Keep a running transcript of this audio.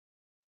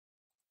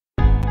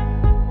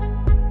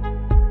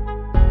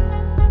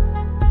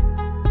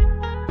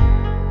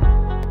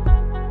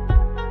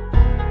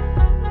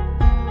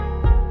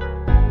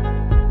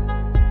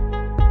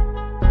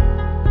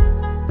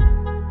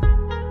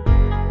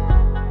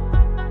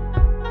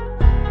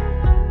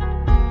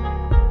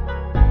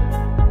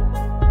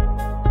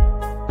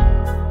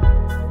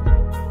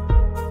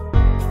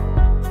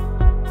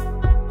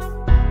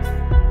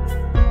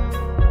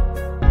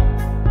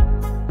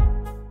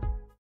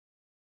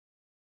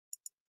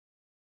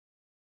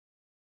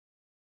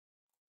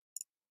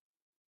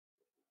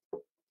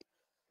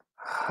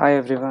Hi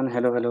everyone,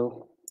 hello hello.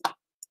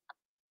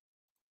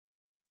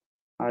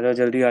 आ जाओ,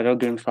 जल्दी आ जाओ,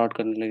 गेम स्टार्ट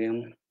करने लगे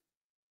हम।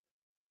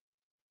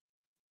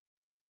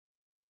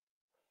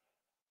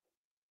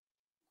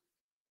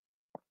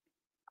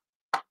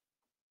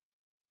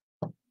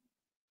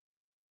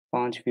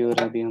 5 व्यूअर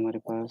है अभी हमारे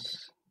पास।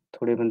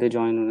 थोड़े बंदे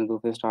ज्वाइन होने दो,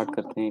 फिर स्टार्ट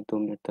करते हैं 1-2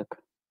 मिनट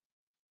तक।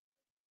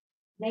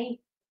 नहीं।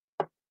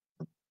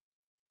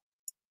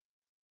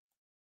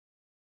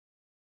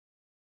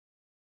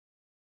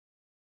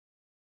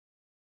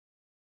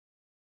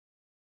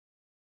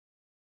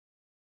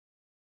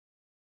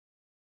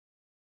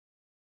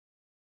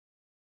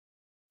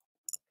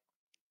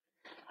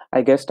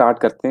 आई गेस स्टार्ट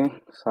करते हैं।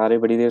 सारे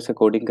बड़ी देर से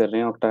कोडिंग कर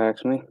रहे हैं ऑक्टा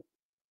हैक्स में।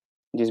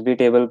 जिस भी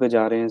टेबल पे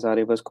जा रहे हैं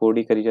सारे बस कोड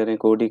ही करी जा रहे हैं,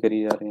 कोड ही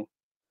करी जा रहे हैं।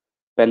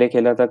 पहले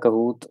खेला था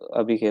कहूत,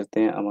 अभी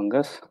खेलते हैं अमंग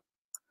अस।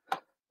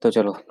 तो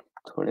चलो,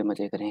 थोड़े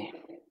मजे करें।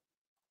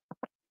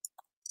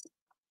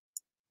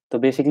 तो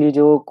बेसिकली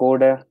जो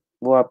कोड है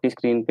वो आपकी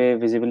स्क्रीन पे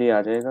विजिबली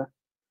आ जाएगा।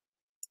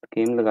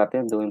 गेम लगाते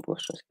हैं 2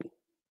 इम्पोस्टर्स की।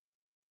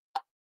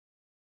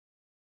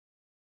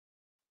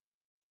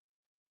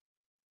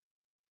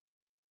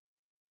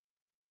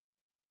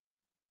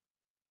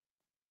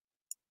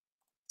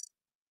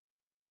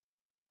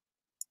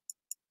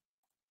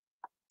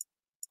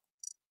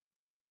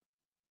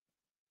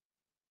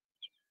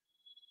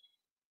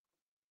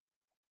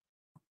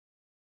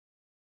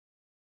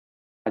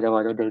 आ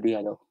जाओ जल्दी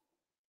आ जाओ।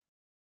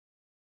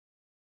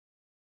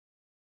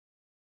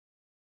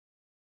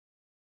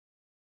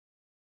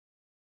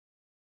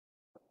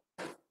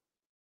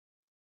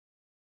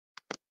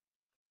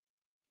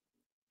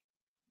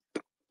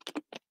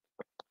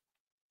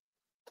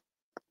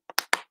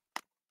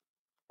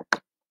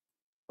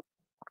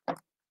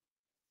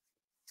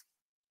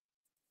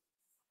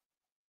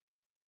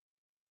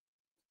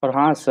 और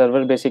हाँ,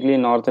 सर्वर बेसिकली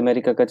नॉर्थ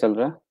अमेरिका का चल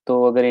रहा है,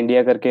 तो अगर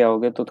इंडिया करके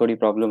आओगे तो थोड़ी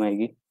प्रॉब्लम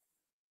आएगी।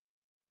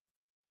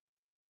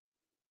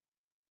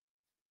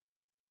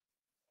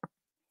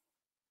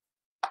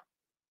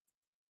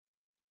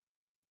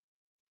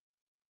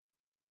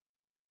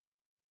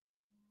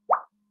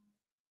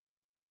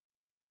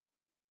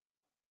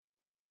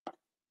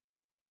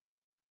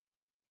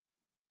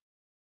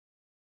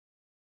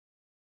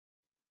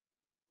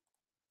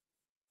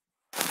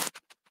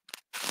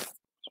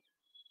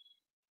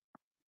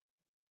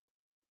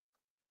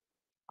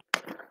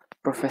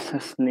 Professor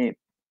Snape.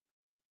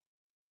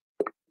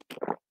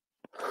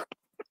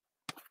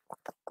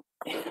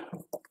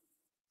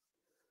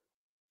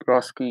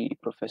 क्रॉस की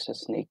प्रोफेसर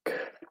स्नेक।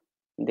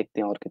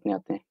 देखते हैं और कितने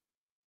आते हैं।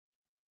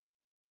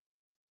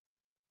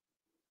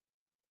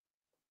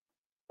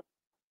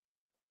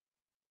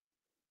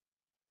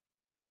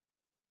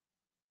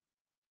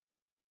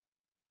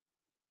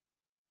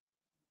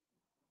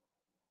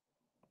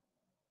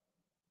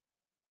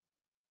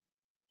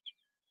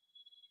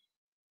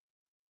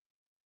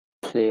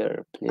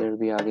 प्लेयर प्लेयर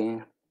भी आ गए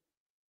हैं।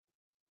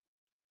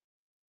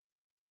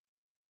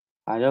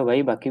 आ जाओ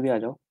भाई, बाकी भी आ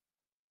जाओ।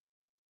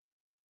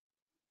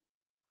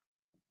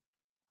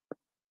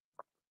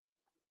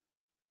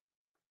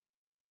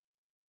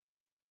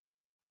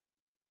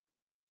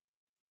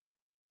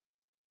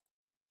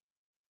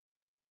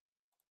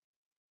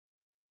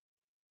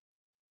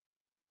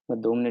 मैं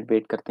 2 मिनट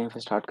वेट करते हैं,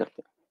 फिर स्टार्ट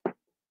करते हैं।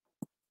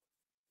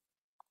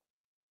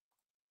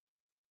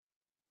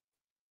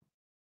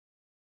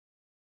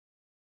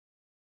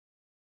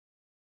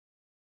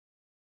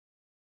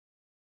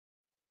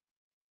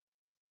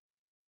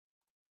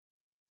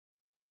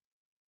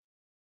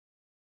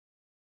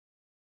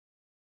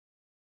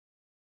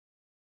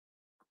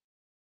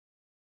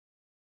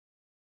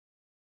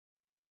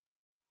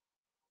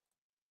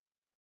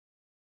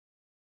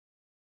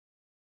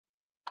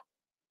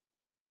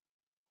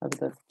 अभी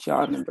तक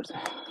 4 नंबर से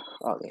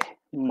आ गए।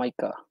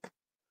 माइका।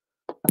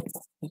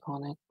 ये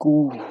कौन है?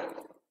 कू।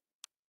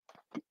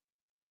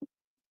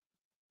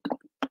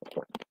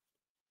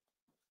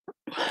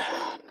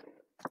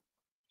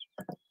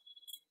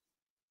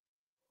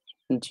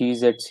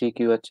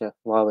 GZCQ। अच्छा,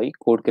 वाह भाई,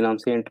 कोड के नाम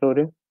से एंटर हो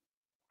रहे हैं।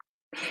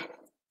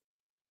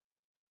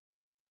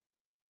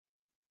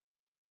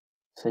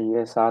 सही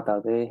है, 7 आ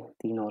गए,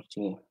 3 और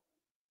चाहिए।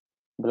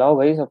 बुलाओ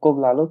भाई, सबको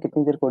बुला लो।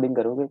 कितनी देर कोडिंग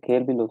करोगे?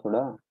 खेल भी लो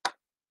थोड़ा।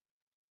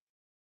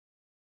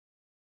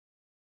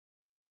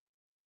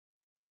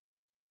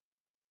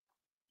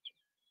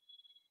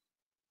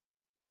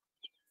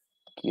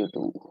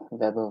 Q2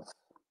 web.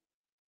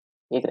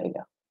 एक रह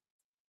गया।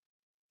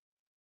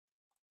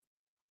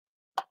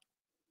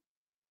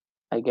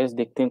 आई गेस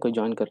देखते हैं कोई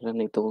ज्वाइन कर रहा है,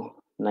 नहीं तो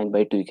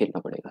 9x2 ही खेलना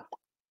पड़ेगा।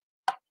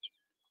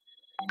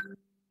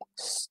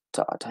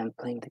 Start. I am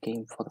playing the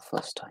game for the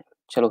first time.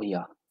 चलो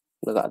भैया,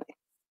 लगा दे।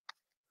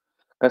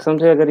 कसम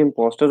से अगर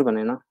इम्पोस्टर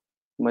बने ना,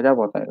 मजा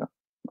बहुत आएगा।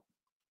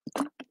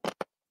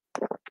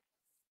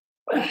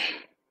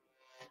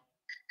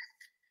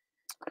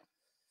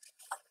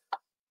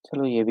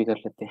 चलो ये भी कर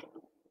लेते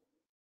हैं।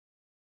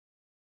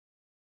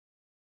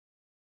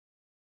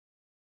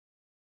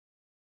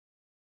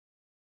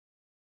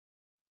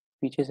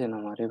 पीछे से ना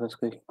मारे बस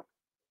कोई।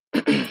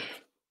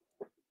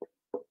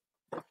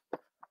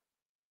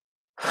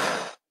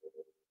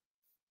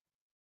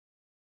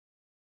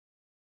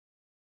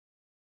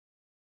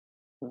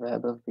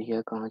 वैभव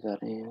भैया कहाँ जा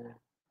रहे हैं?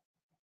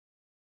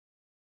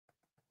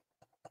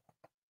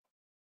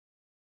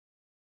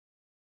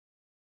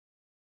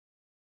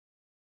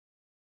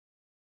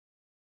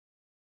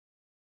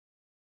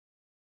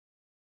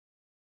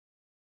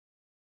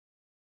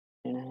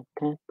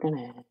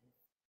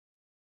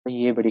 तो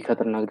ये बड़ी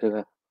खतरनाक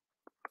जगह।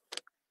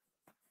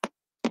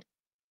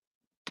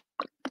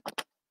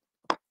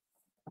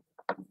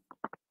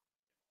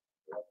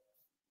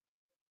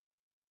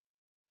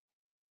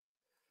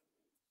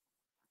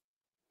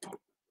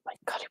 भाई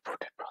खाली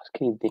फुटेड ब्राउज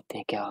की देखते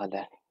हैं क्या हाल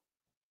है,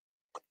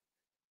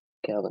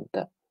 क्या बनता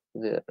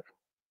है।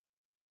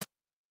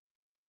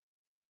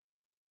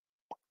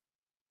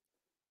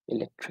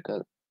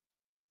 इलेक्ट्रिकल।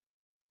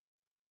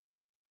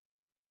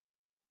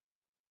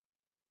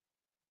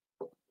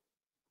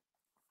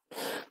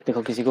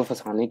 देखो किसी को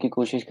फंसाने की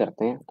कोशिश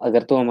करते हैं,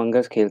 अगर तो अमंग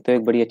अस खेलते हो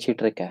एक बड़ी अच्छी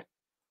ट्रिक है,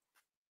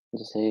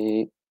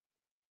 जैसे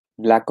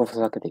ब्लैक को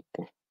फंसा के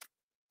देखते हैं।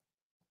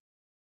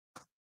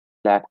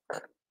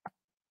 ब्लैक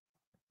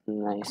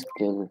नाइस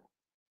किल।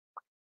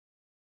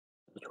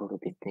 छोड़ो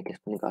देखते हैं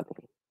किसको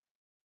निकालेंगे।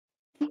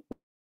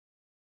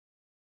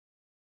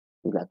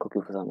 ब्लैक को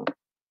क्यों फंसाना।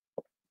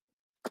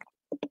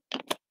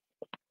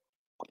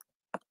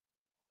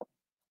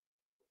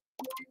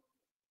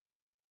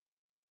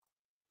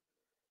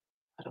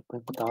 अरे कोई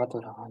बता तो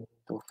रहा नहीं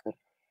तो फिर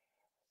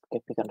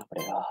स्किप भी करना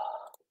पड़ेगा।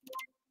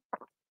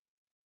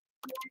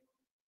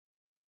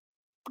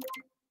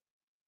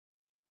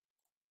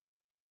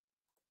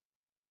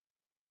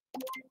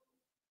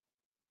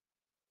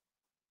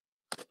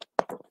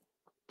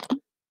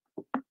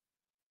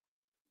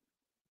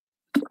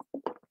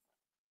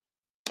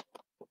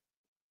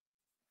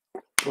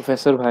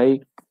 प्रोफेसर भाई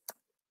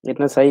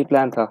इतना सही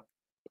प्लान था।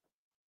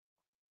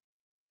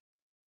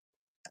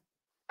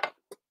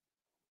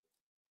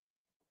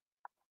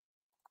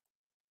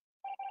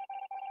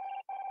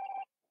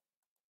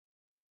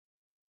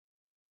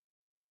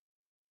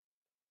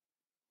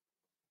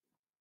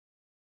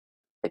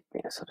 देखते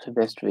हैं सबसे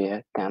बेस्ट वे है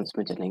कैंप्स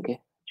में चलेंगे,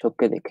 छुप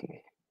के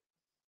देखेंगे।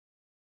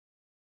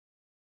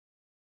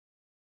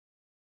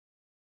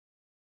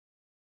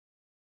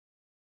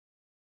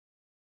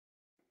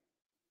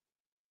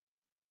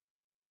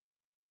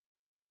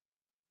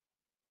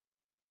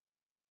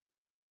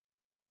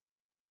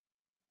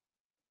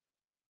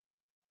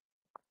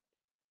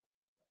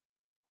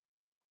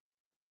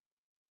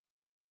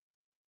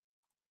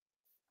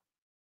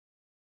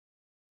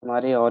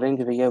 हमारे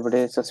ऑरेंज भैया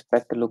बड़े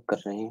सस्पेक्ट लुक कर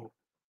रहे हैं।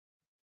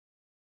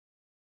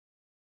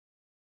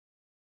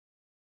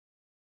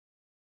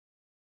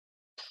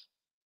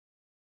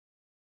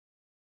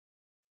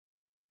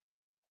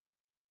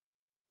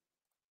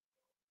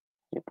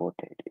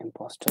 Reported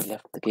imposter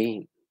left the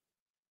game।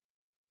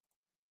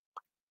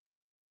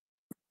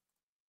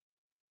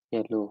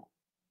 Yellow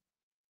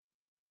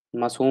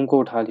मासूम को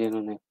उठा लिया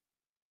इन्होंने।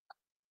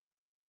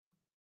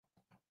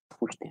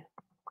 पूछते हैं।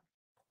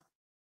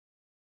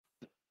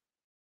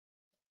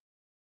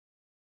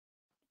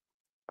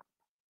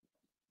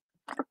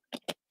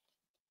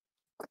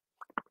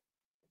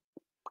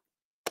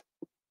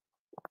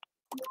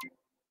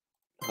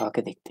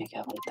 आके देखते हैं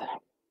क्या बनता है।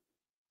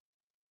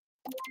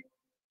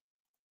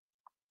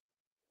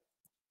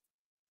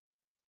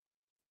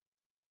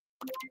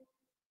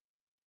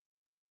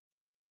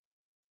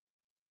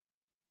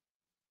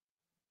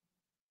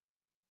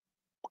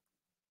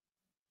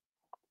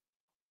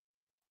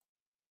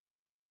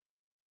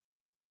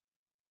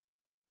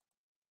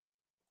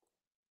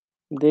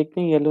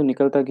 देखते हैं येलो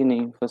निकलता कि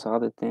नहीं, फंसा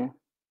देते हैं।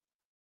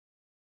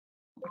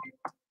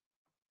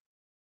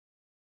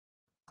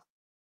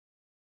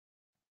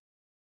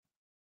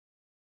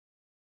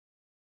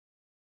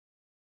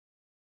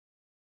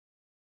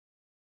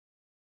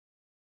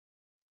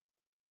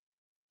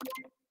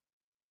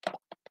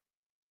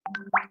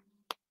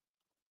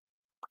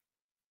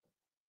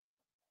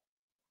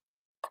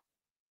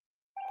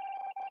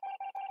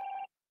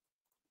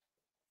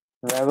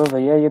 वैभव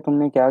भैया ये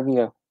तुमने क्या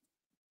किया,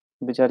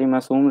 बेचारी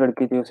मासूम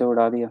लड़की थी उसे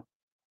उड़ा दिया।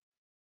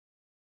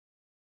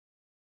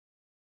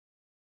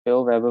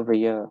 ओ वैभव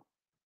भैया।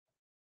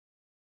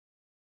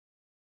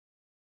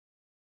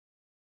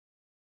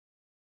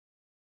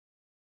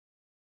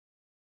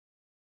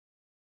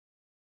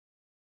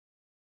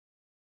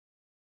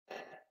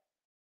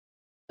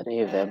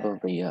 अरे वैभव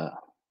भैया।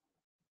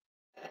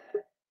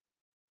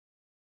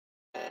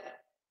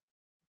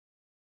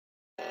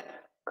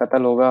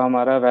 कत्ल होगा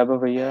हमारा वैभव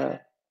भैया।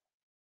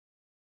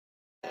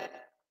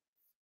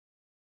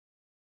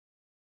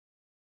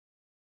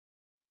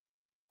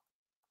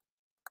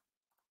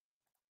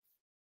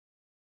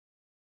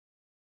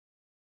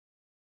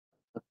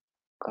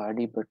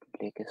 गाड़ी बट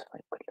लेके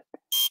स्वाइप कर लेते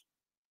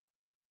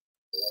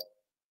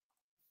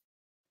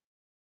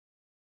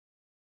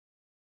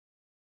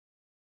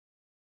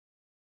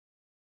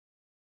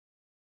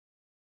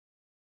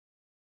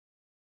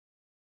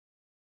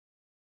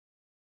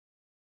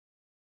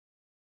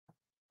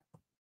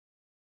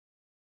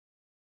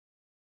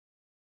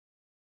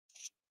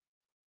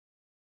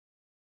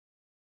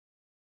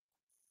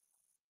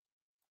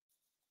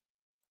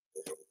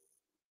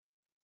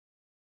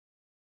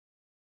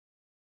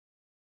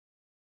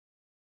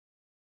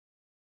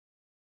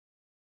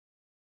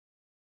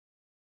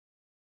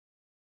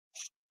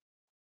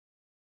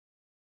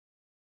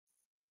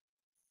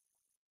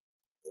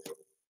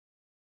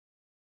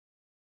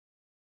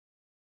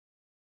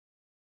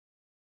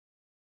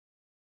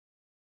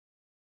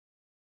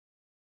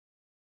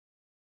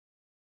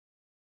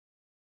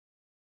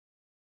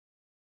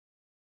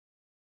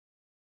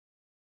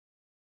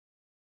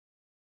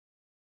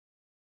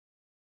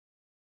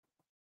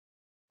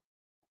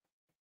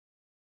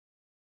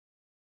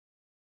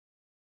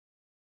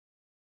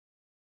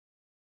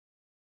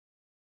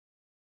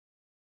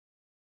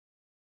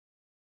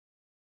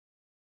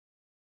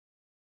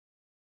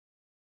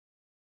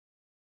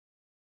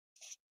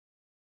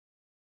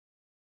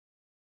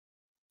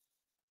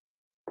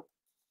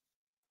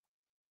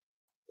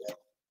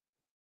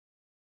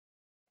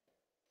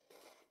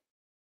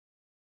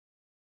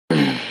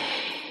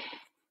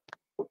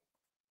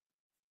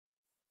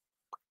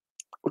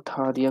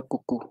उठा दिया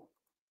कुकू।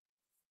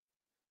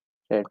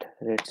 रेड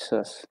रेड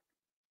सस।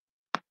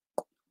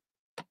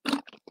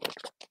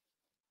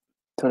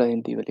 थोड़ा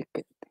हिंदी में लिख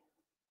के।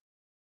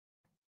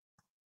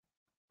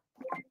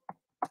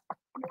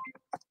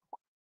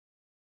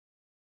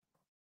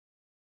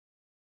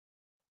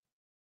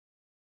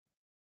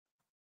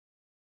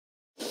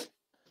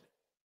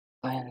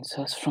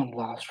 Answers from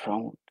last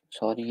round.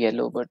 Sorry,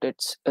 yellow, but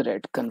it's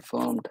red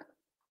confirmed.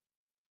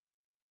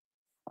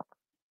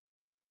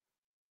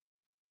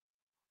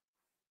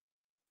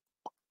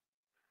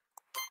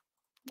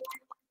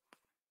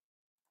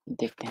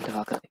 देखते हैं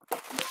दबा कर।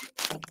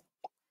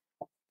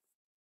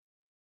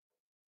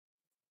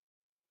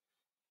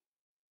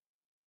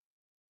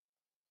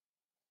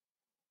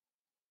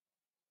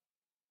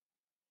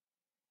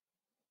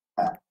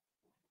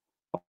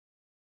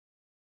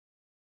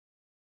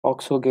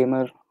 Oxo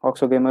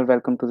Gamer,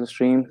 welcome to the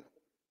stream.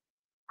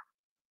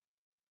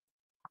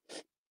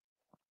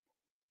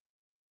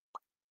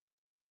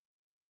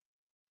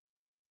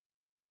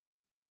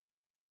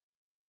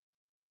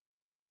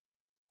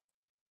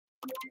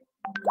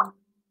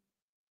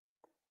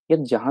 यार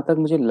जहां तक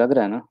मुझे लग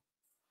रहा है ना,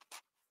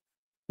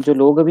 जो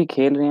लोग अभी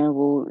खेल रहे हैं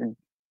वो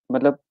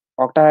मतलब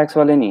ऑक्टा हैक्स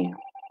वाले नहीं है।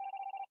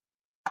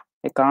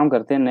 एक काम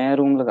करते हैं, नया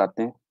रूम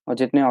लगाते हैं और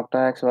जितने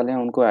ऑक्टा हैक्स वाले हैं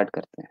उनको ऐड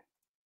करते हैं।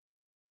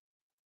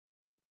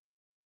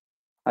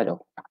 आ जाओ।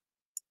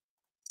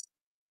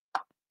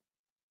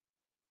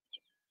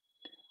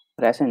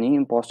 और ऐसे नहीं,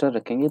 इम्पोस्टर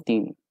रखेंगे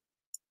 3,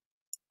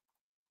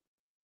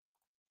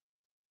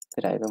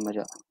 फिर आएगा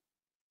मजा।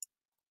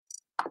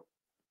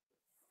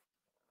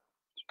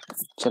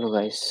 चलो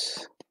गाइस,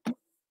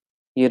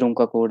 ये रूम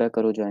का कोड है,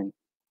 करो ज्वाइन।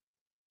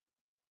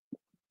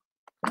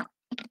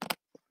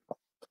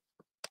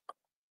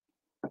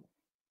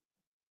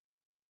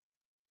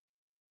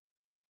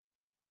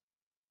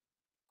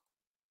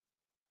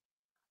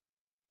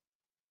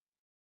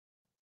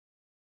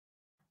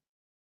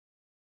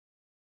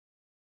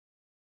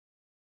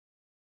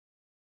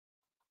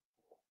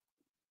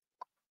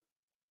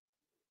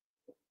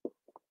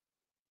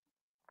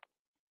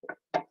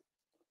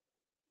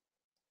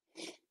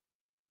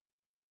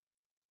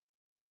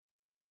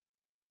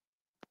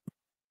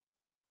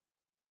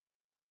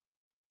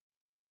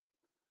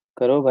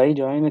 करो भाई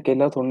ज्वाइन,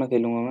 अकेला थोड़ा ना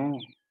खेलूंगा मैं।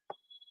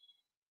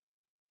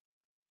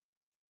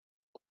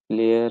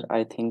 Player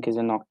I think is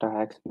an octa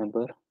hacks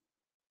member.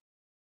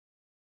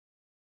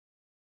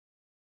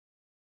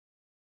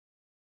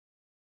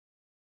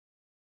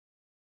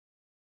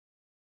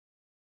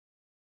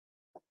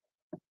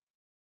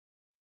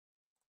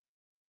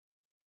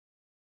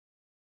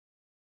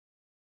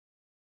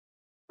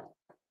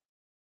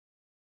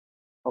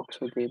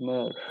 Oxo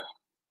gamer,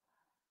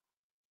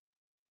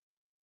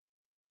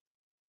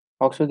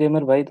 oxo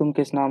gamer भाई तुम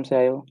किस नाम से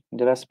आए हो,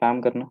 जरा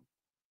स्पैम करना।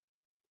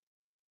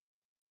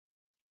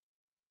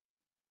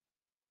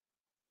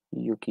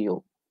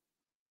 यूकियो।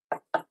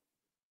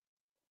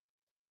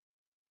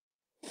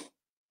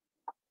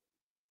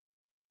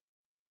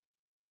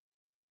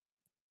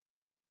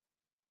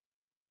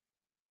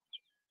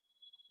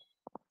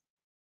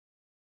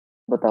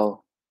 बताओ,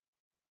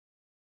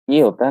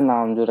 ये होता है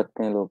नाम जो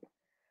रखते हैं लोग।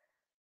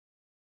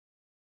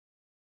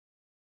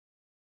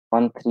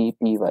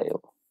 13PYO।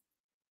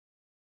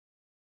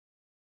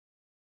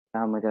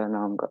 क्या मजा है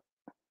नाम का।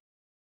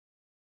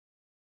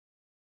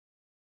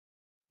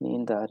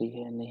 नींद आ रही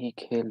है, नहीं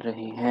खेल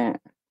रहे हैं।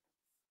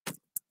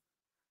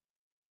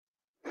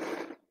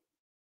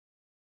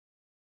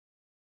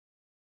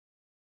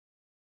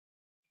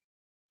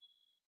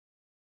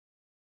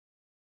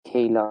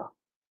 खेला।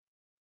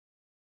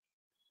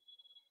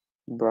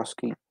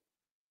 ब्रॉस्की।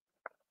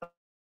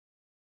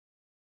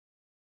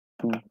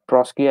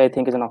 Broski, I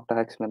think, is an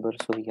OctaHacks member,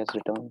 so he has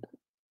returned.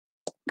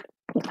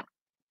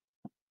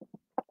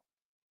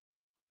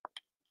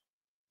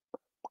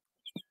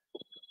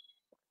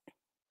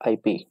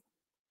 IP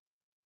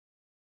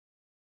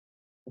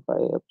by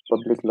a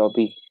public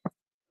lobby.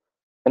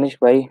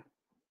 Tanishq भाई,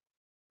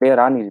 प्लेयर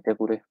आ नहीं रहे थे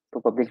पूरे, तो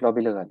पब्लिक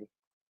लॉबी लगा ली।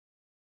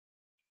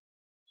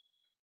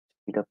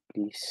 स्पीड अप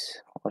प्लीज,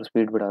 और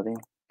स्पीड बढ़ा दें।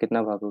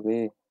 कितना भागोगे?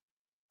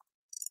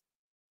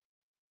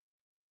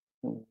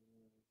 हम्म,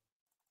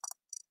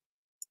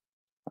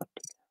 हाँ,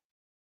 ठीक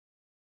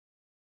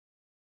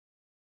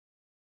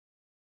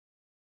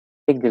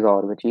है। एक जगह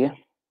और बची है,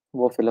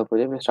 वो फिलअप हो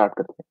जाए फिर स्टार्ट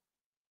करते हैं।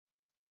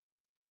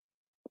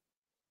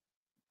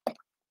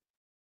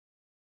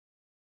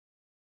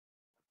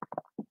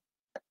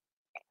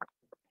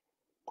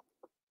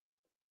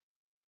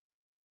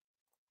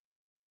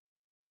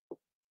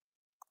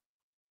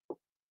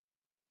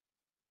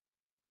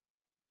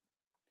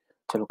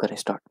 चलो करें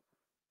स्टार्ट।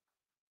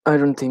 आई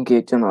डोंट थिंक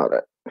एक जन आ रहा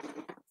है।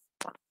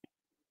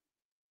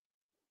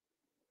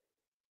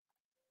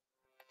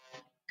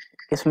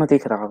 किस्मत ही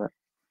खराब है।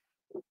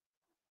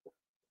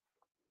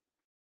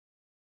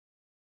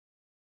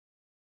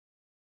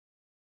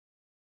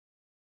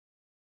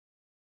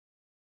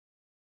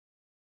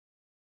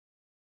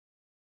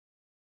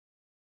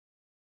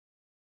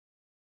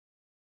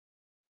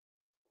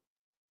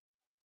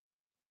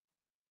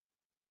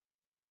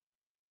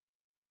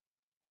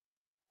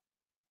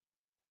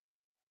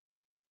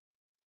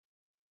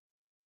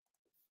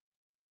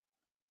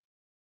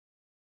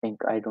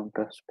 Pink, I don't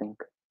trust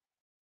pink.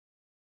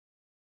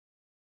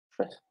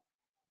 Trust.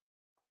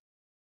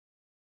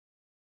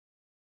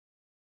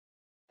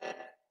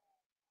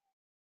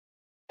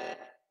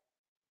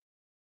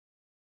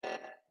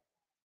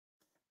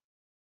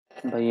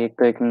 भाई एक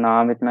तो एक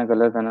नाम इतना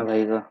गलत है ना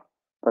भाई का,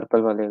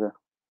 पर्पल वाले का,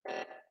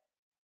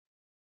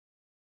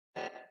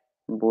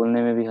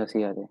 बोलने में भी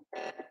हंसी आ रही।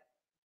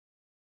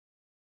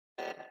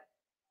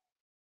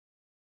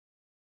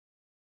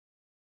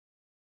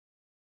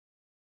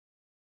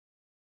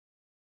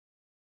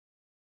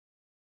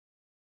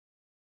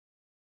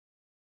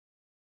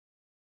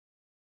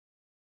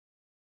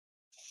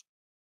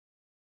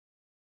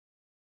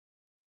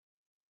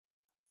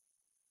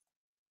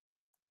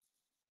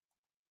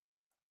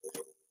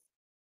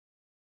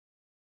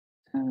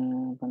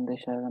 बंदे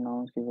शायद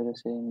अनाउंस की वजह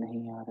से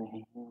नहीं आ रहे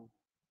हैं।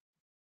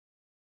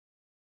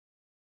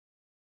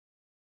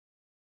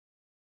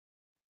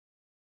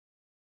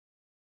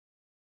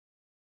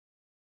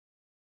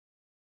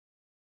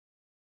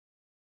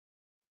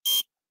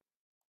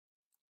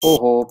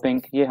 ओहो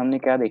पिंक, ये हमने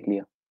क्या देख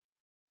लिया?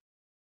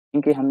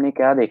 पिंक, ये हमने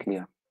क्या देख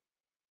लिया?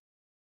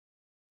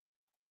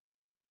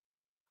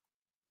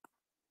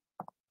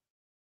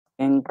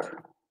 Pink,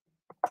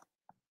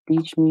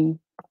 teach me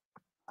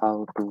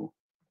how to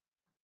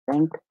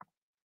paint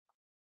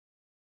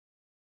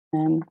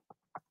and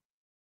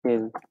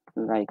fill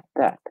like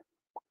that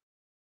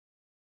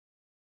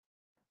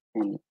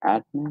in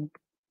admin।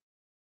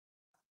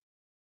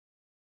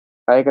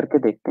 Try करके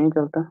देखते हैं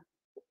चलता।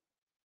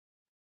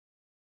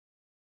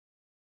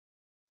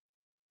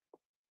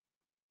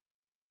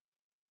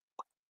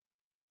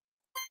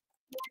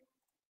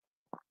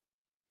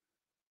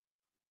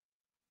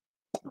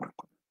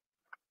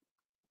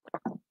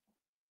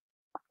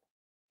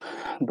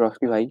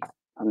 ब्रोस्की भाई,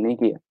 हमने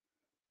किया।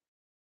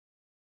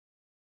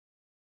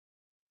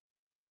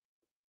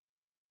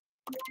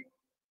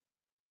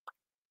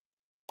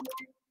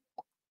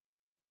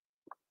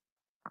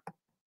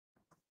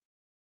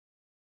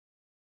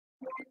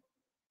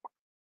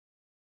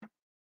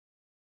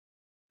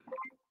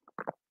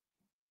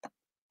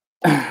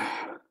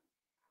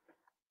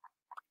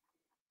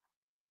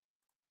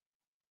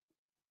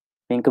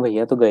 पिंक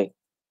भैया तो गए।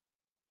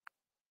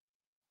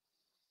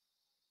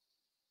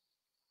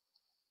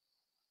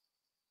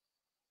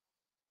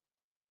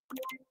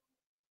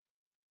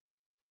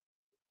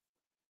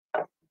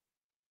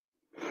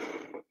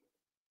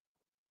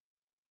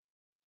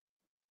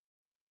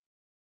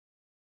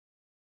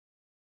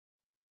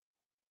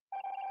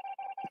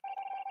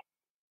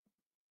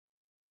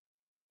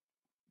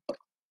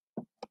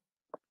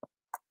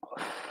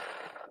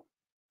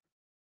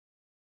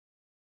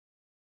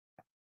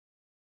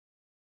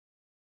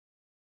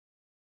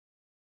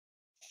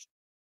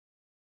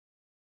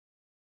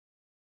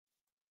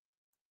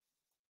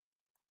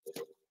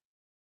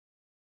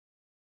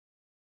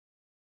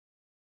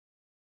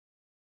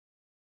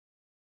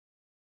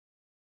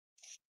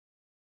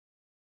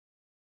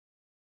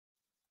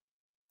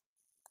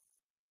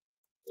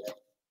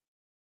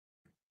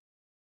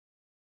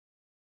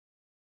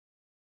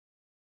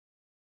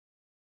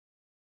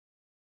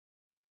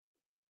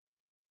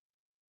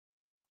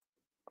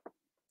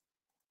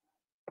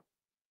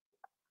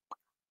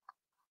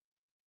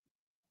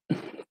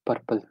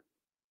 पर्पल।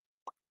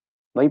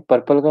 भाई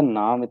पर्पल का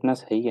नाम इतना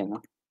सही है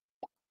ना,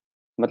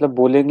 मतलब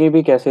बोलेंगे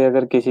भी कैसे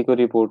अगर किसी को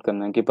रिपोर्ट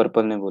करना है कि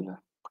पर्पल ने बोला।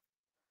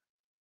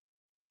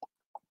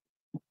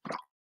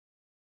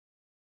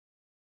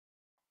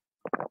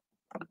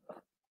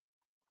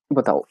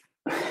 बताओ,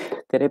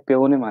 तेरे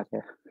प्यो ने मारा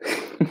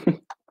है।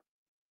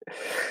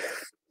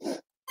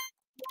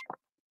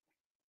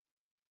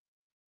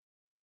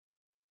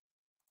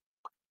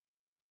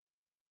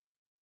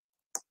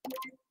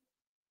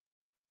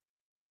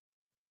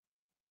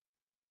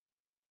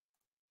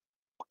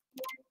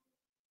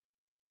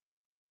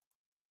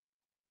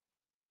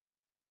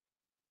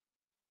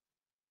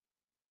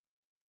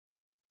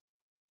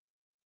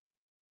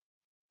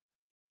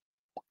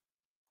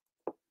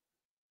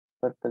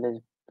 Purple is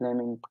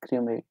blaming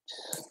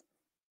क्रीमेट्स।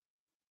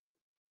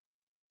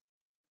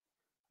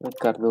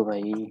 कर दो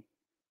भाई।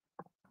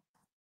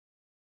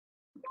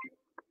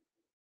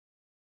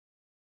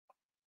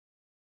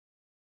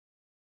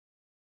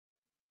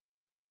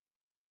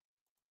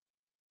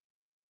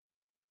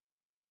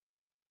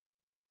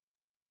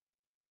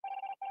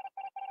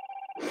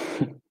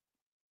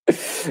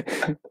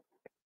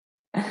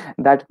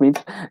 दैट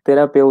मीन्स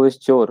तेरा प्यो इज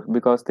चोर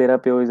बिकॉज तेरा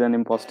प्यो इज एन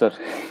इम्पोस्टर।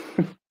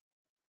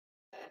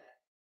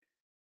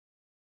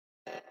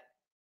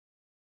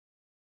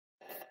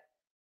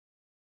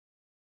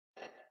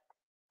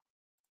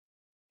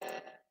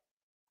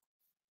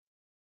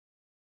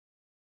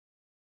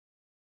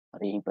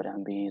 और यहीं पर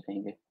हम भी यहीं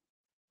रहेंगे।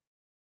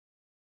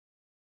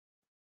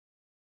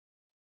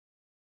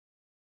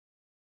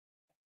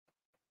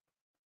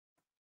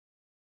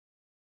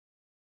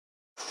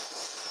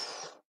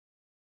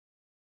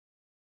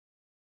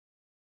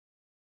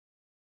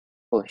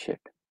 Oh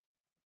shit.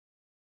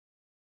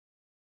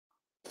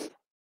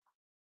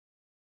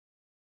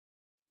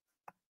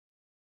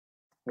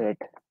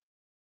 रेड।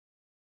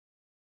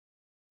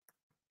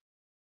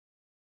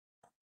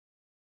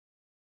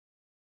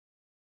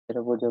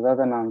 तेरा वो जगह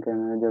का नाम क्या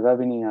है? जगह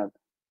भी नहीं याद।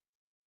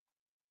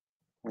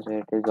 अरे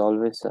इट इज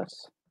ऑलवेज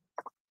सस।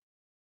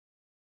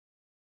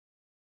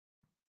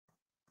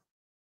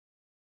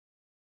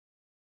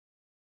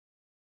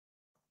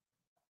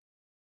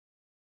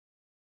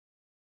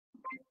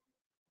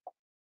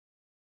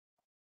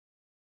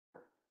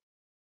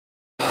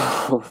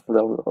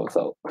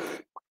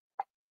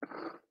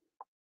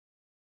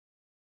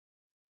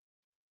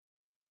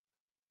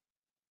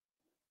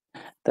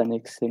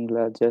 तनिक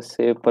सिंगला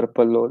जैसे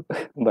पर्पल लोड।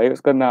 भाई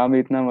उसका नाम ही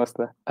इतना मस्त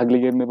है, अगली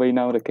गेम में वही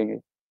नाम रखेंगे।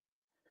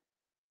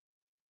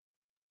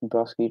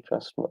 ब्रॉस्की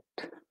trust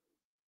what?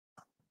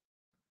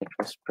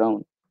 Trust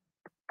brown.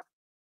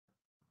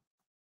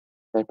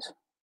 That's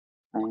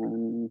I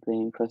am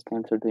playing first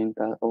time so doing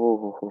that.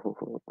 ओह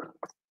हो।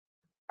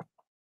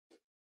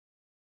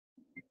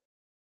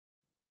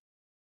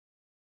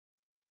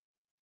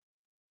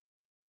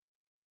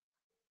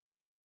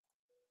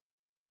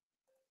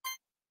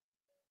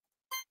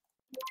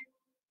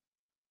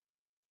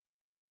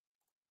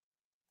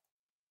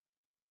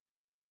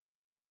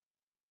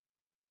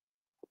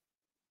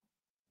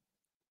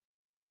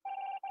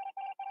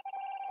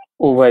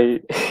 ओ भाई।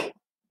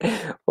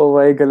 ओ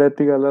भाई गलत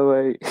निकाला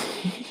भाई।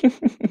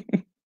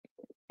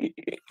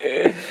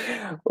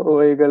 ओ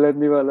भाई गलत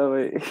नहीं वाला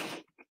भाई।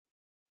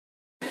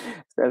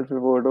 सेल्फ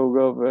रिपोर्ट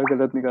होगा, मैं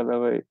गलत निकाला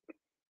भाई।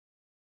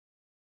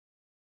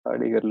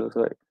 गाड़ी कर लो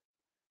भाई।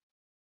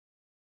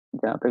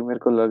 जहाँ तक मेरे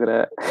को लग रहा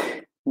है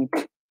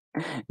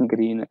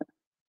ग्रीन है।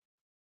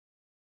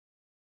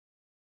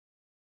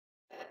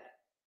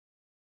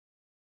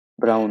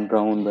 ब्राउन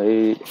ब्राउन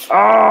भाई।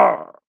 आ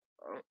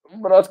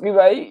ब्रोस्की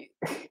भाई।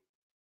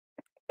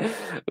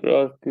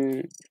 ब्रोस्की।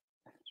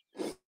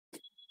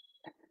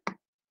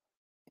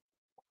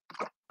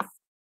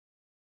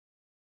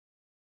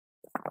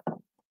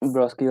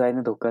 ब्रोस्की भाई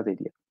ने धोखा दे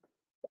दिया।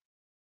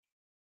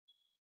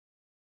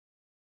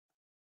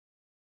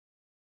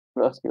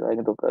 ब्रोस्की भाई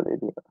ने धोखा दे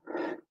दिया।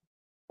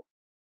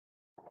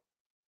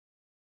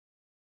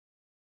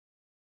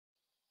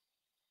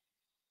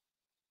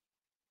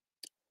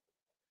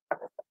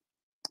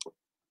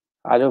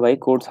 आ जाओ भाई,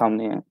 कोड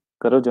सामने है,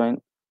 करो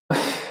join.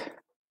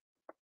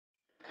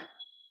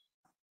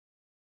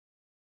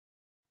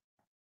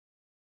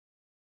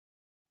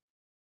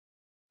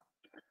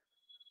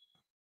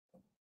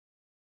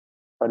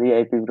 Sorry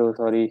IP bro,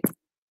 sorry.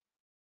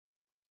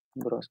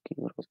 ब्रोस्की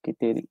ब्रोस्की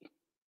तेरी।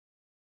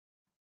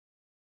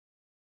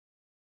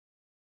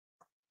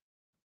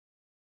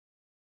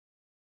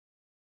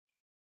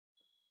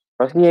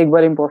 ब्रोस्की एक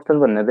बार इम्पोस्टर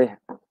बनने दे।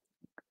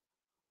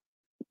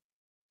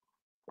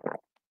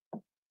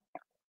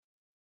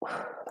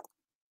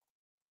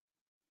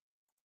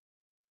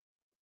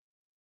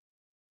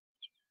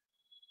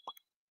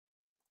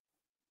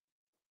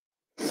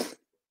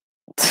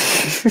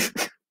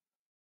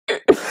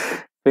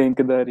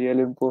 Pink the real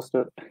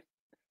impostor.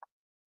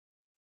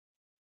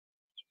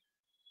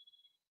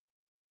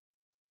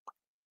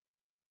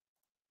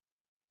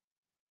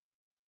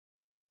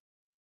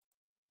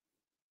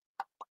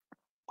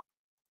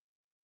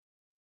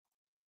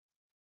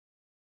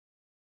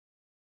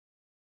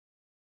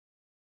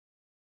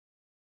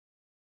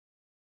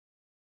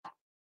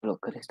 लो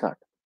करे स्टार्ट।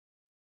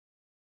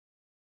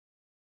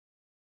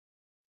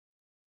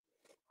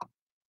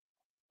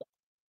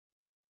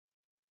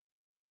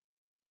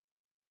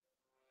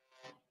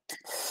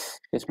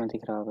 किस्मत ही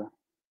खराब है।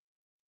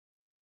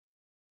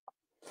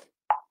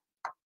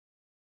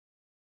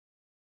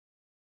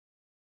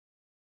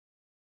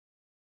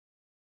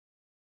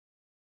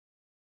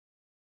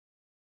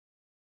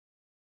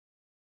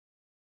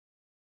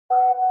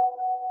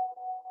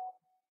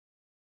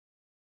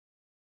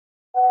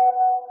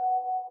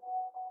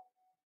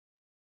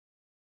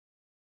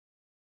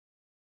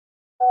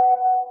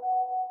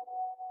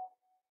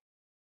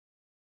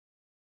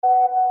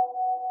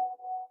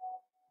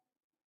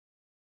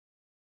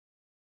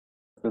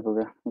 हो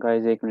गया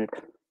गाइस, 1 मिनट।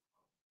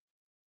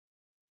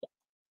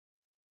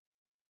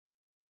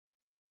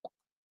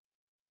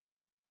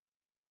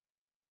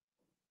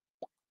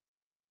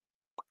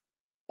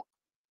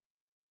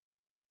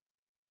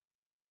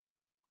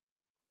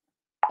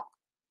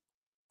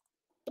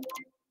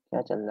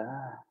 क्या चल रहा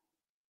है?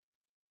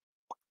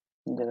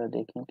 जरा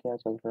देखें क्या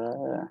चल रहा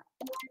है।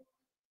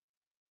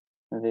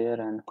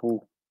 Where and who?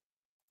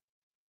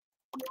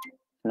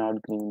 Not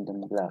green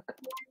then black.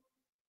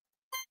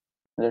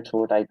 Let's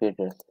vote IP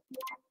address.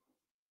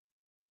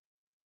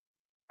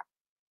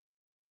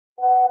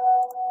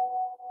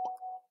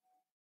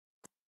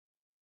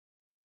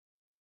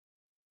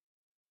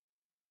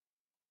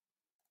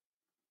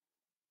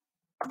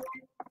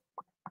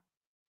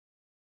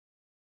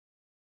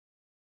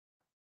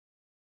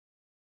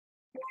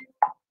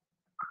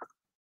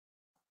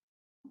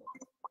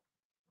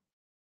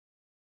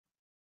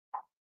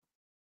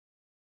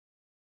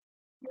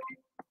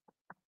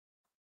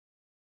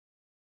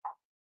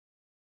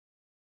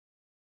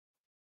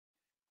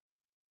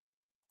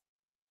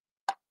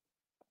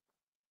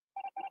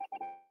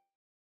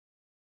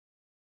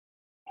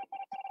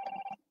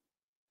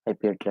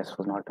 IP address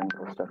was not an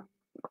poster.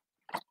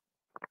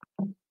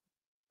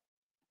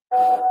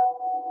 केला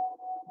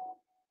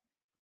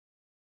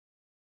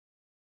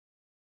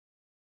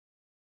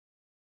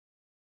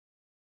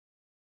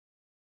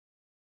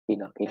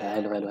केला,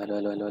 hello hello hello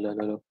hello hello hello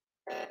hello.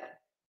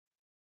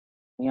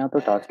 यहाँ तो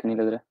टास्क नहीं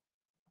लग रहा।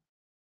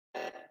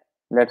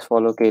 लेट्स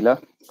फॉलो केला।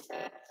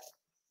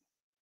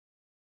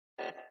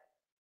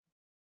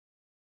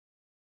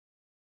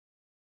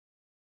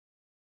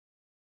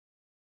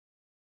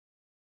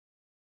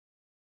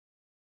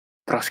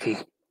 Prosky.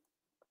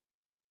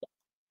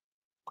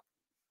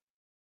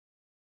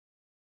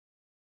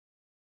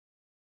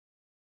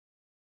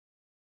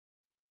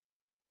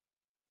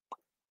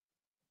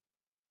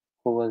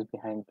 Who was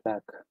behind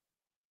black?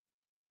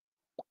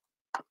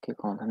 Okay,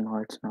 Colin, no,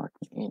 it's not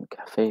in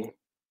cafe.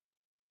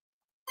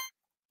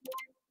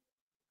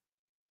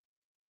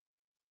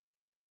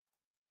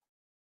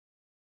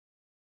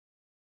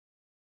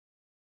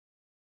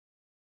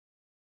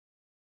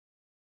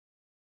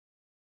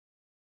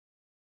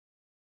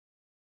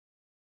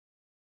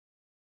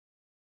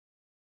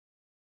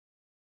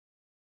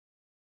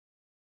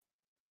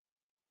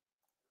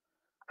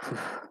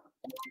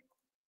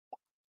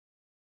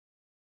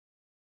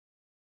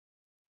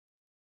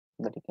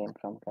 That he came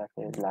from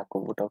cafe. Black को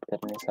boot out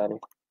करने सारे।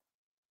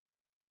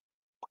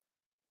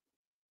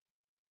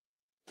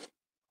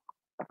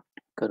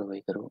 करो भाई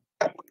करो।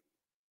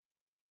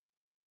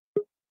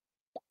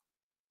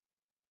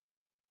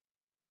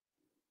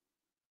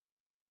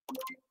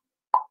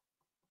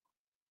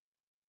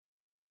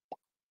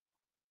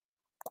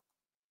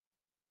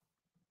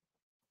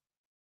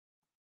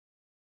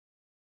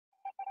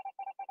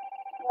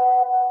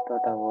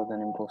 Data was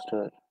an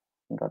imposter.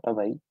 Data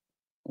भाई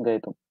गए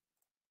तुम।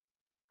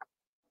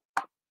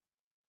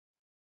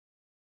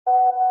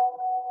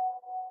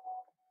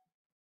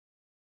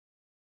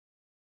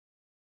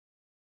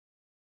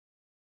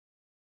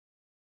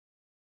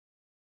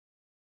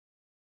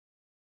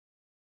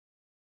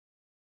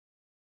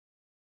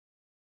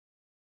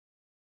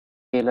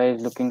 केला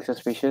is looking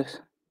suspicious.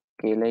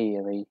 केला ही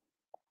है भाई।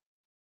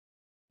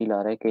 फील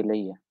आ रहा है केला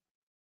ही है।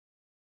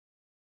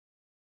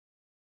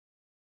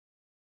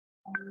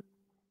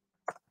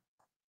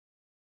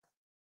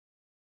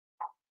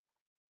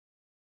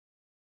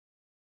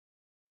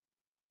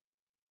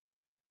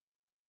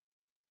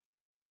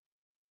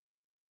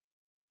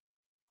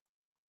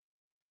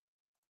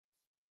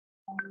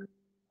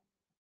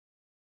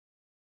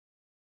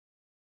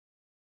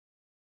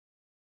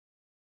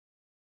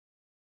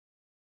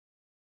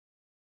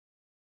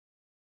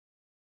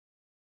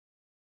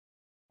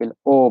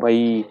 ओ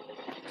भाई।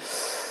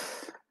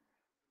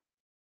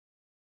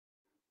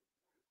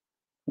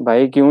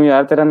 भाई क्यों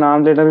यार, तेरा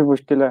नाम लेना भी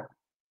मुश्किल है।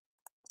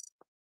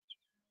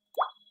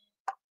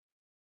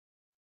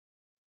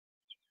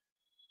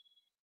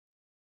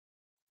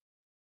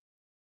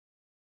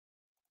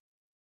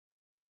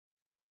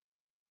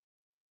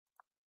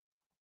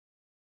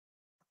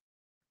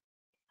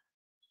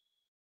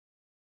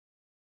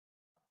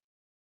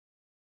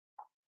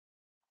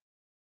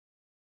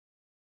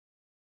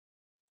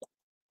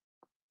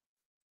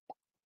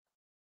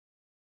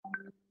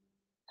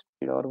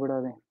 स्पीड और बढ़ा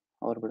दें।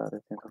 और बढ़ा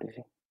देते हैं थोड़ी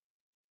सी।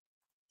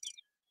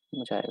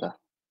 मजा आएगा।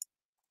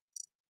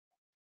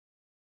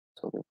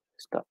 So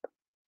start.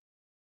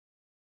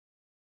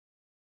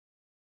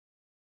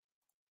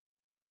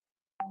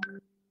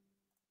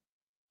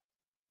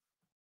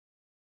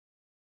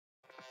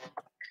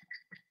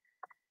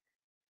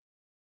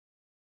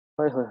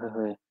 होए होए होए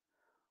होए।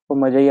 वो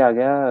मजा ही आ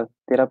गया।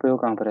 तेरा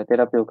प्रयोग कहाँ पर है,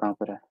 तेरा प्रयोग कहाँ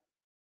पर है?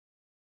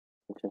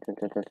 चल चल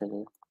चल चल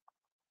चल।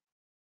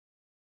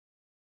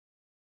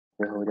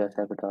 ये हो जा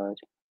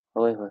सैबोटाज।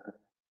 ओए होए होए।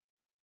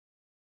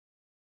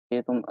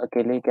 ये तुम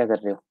अकेले ही क्या कर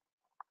रहे हो?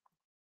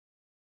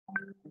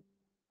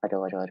 आ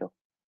जाओ आ जाओ आ जाओ।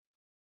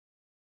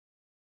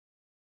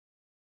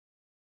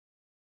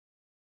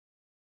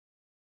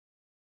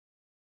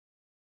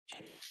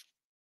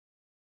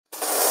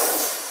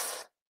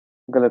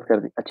 गलत कर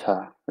दी। अच्छा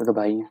ये तो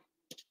भाई है।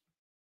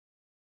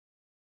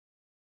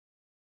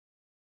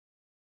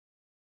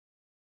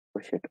 Oh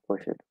shit oh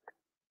shit.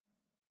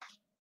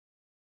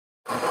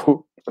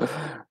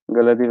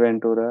 गलत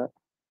इवेंट हो रहा है।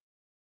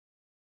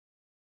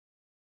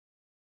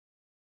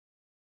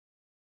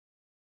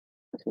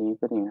 अच्छा यहीं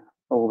पर ही है।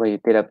 ओ भाई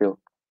तेरा प्रयोग।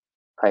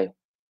 हाय।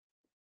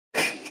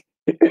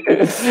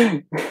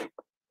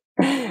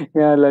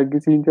 यहाँ अलग ही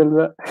सीन चल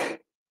रहा।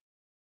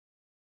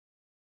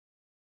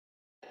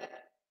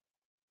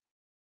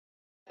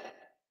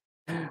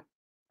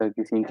 अलग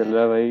ही सीन चल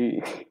रहा है भाई।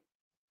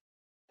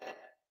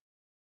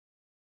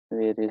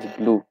 Where is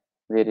blue?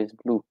 Where is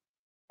blue?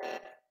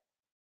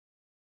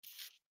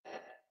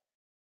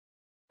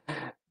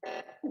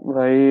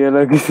 भाई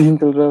अलग ही सीन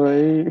चल रहा है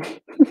भाई।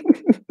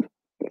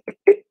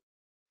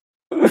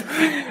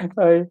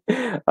 आई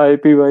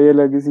आईपी भाई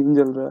अलग ही सीन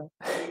चल रहा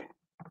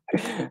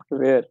है।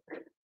 Where?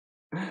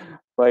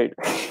 White.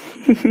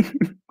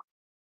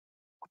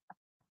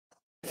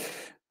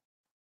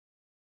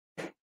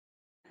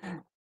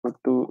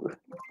 To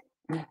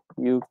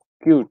you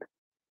cute.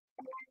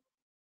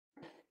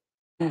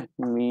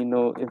 Me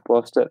know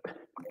impostor.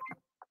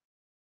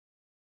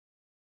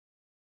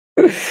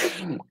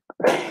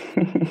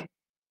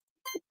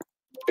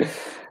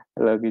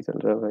 अलग ही चल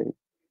रहा है भाई।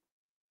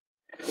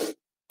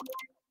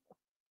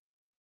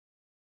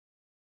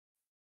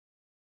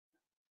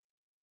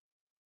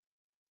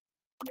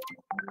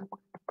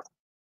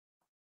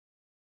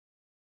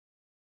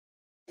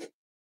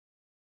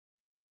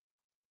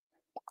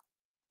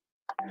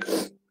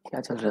 क्या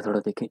चल रहा है थोड़ा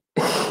देखें।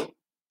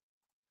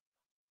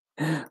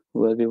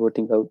 वो अभी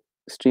वोटिंग आउट,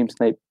 स्ट्रीम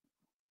स्नाइप,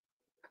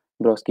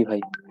 ब्रोस्की भाई,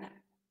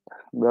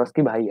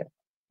 ब्रोस्की भाई है,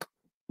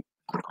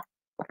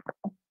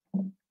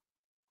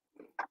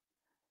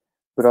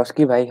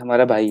 ब्रोस्की भाई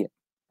हमारा भाई है।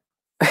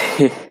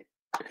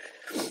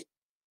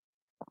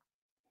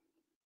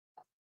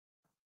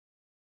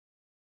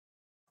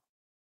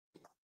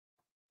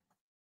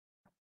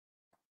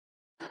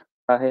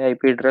 का है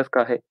आईपी एड्रेस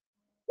का है।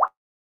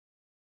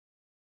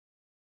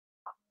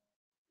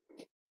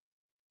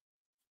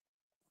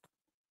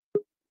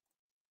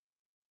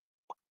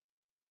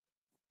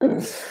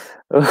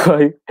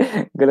 भाई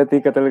गलत ही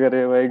कत्ल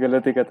करे भाई,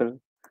 गलत ही कत्ल।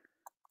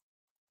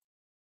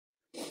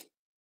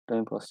 तो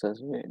इम्पोस्टर्स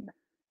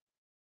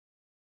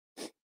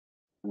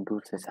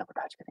दूर से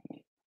साबोटाज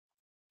करेंगे।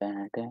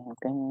 टें, टें,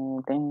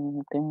 टें,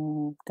 टें,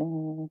 टें,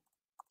 टें।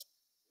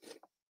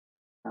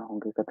 हाँ,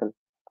 होंगे कत्ल।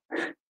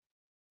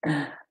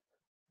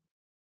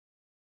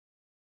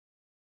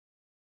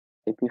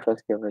 आईपी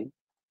फंस गया भाई।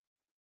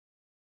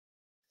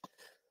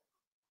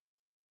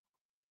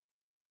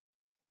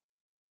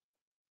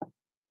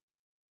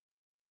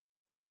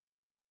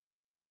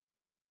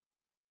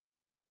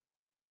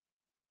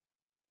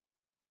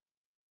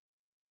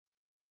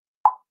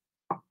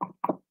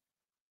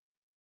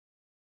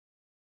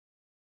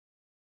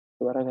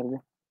 दोबारा कर दे।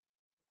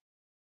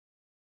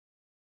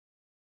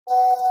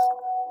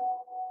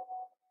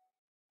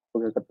 हो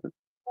गया कत्ल।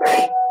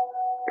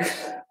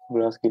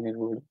 ब्रोस्की ने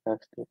बोला,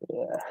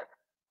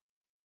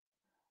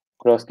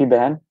 ब्रोस्की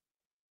बहन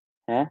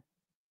है।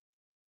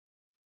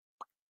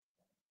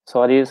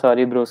 सॉरी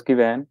सॉरी ब्रोस्की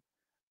बहन,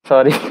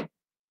 सॉरी।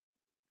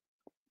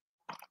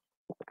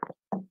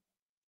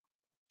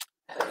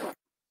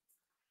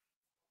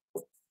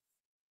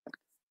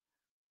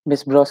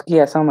 मिस ब्रोस्की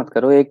ऐसा मत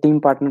करो, एक टीम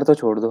पार्टनर तो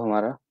छोड़ दो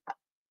हमारा।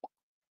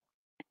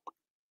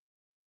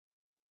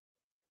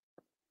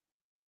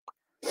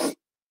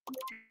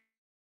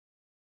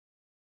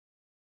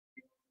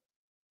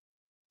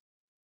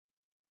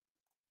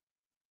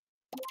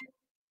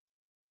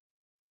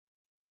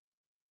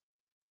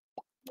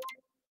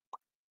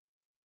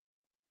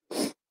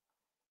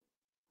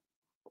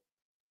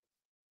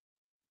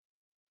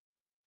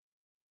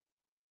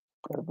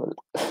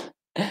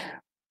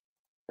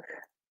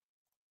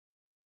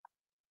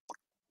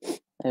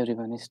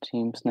 Everyone is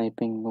stream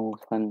sniping, no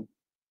fun.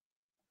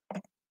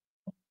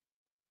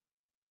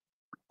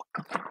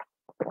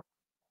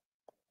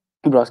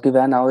 ब्रोस्की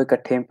बहन आओ,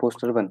 इकट्ठे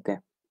पोस्टर बनते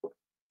हैं,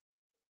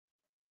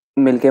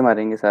 मिलके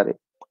मारेंगे सारे।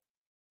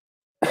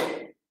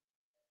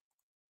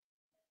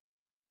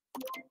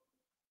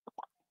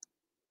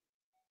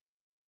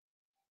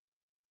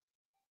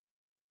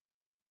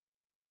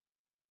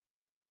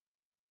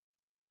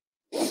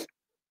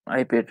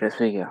 आईपी एड्रेस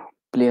भी गया,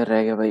 प्लेयर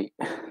रह गया भाई।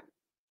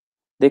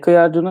 देखो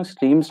यार, जो ना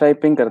स्ट्रीम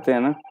स्नाइपिंग करते हैं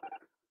ना,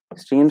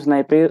 स्ट्रीम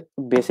स्नाइपर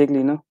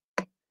बेसिकली ना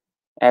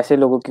ऐसे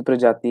लोगों की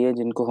प्रजाति है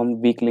जिनको हम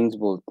वीकलिंग्स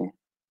बोलते हैं।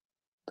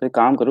 तो एक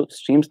काम करो,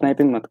 स्ट्रीम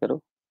स्नाइपिंग मत करो,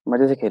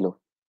 मजे से खेलो।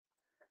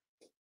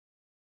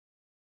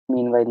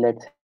 Meanwhile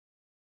let's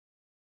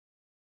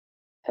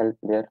help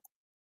there,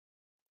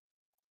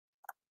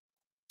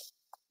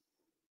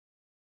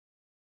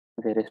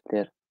 where is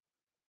player,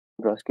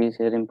 ब्रोस्की is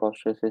here,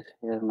 impostors is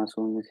here,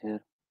 मासूम इज हियर।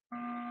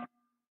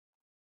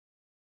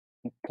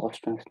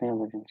 इम्पोस्टर्स ने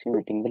इमरजेंसी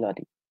मीटिंग बुला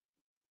दी।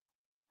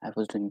 I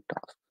was doing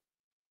task.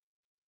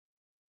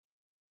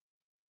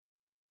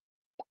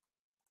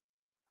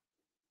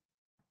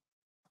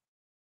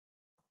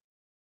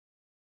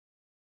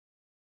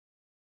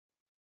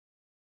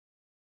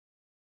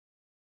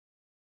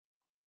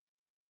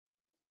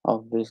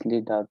 Obviously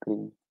dark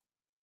green.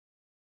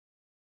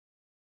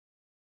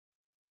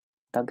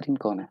 Dark green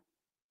कौन है?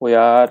 ओ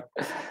यार,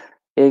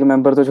 एक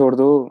मेंबर तो छोड़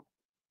दो।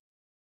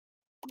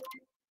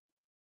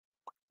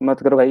 मत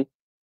करो भाई,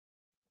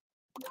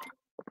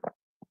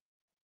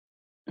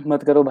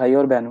 मत करो भाई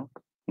और बहनों,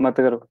 मत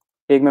करो,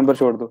 एक मेंबर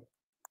छोड़ दो।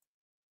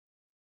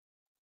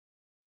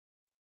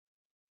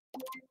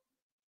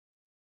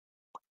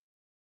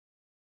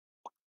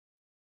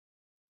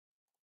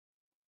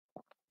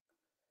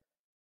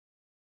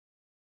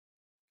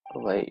 तो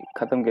भाई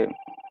खत्म game.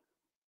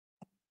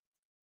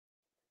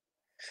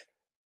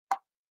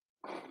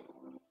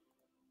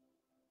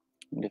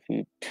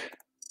 Defeat,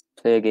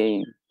 play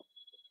again.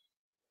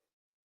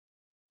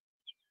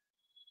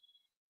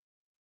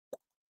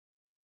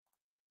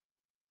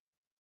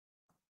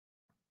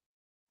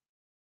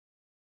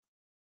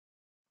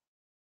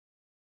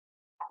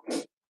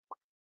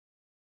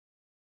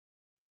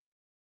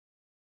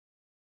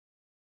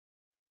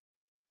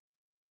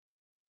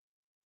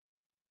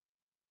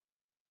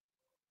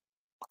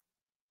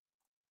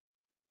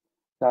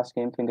 Last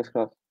game, fingers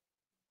cross.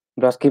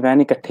 ब्रॉस्की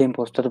van इकट्ठे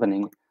इम्पोस्टर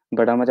बनेंगे,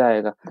 बड़ा मजा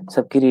आएगा।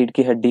 सबकी रीढ़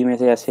की हड्डी में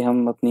से ऐसे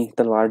हम अपनी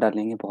तलवार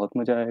डालेंगे, बहुत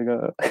मजा आएगा।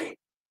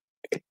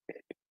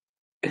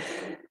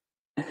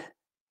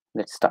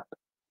 Let's start.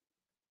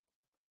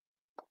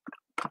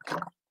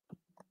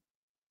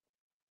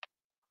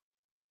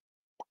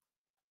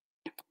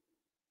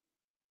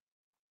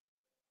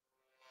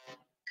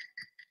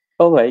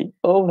 ओ भाई,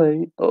 ओ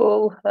भाई,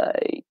 ओ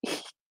भाई।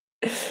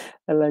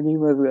 अलग ही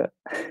मजा।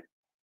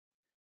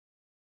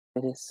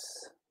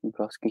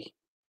 ब्रॉस्की,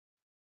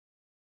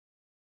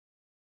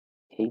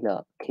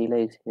 Keila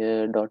is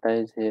here, Dota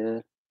is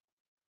here.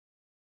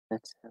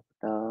 Let's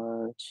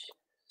sabotage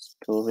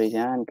storage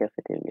and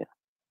cafeteria.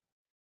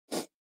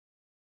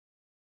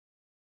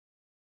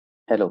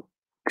 Hello.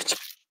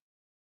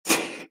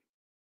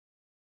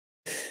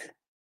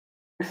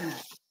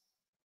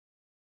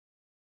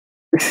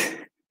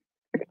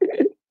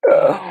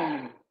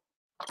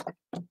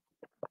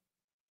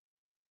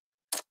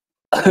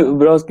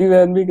 ब्रॉस्की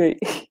van भी गई।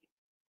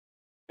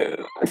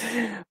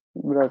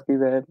 ब्रॉस्की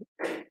वैन।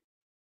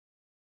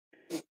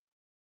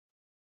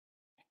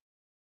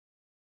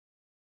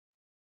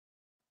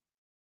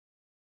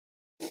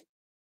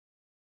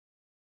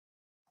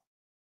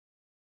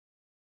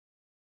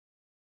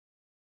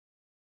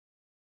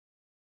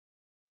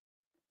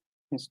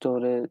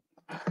 स्टोरेज।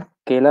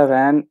 केला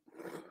वैन।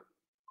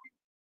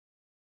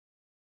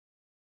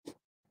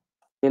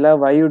 केला,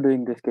 why you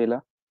doing this, केला?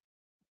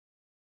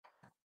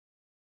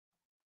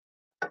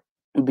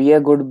 Be a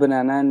good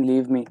banana and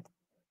leave me.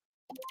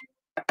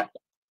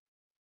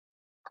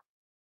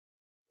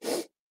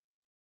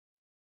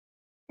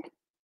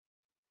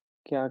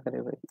 क्या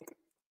करे भाई?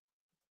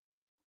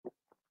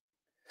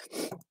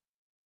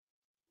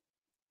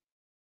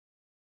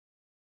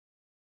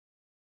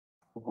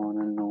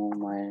 Wanna know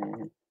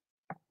my,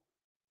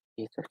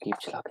 ये तरकीब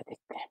चला के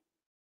देखते हैं।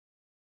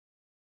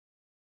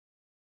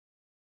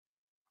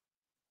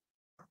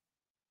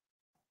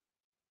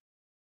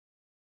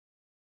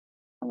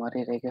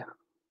 हमारे रह गया।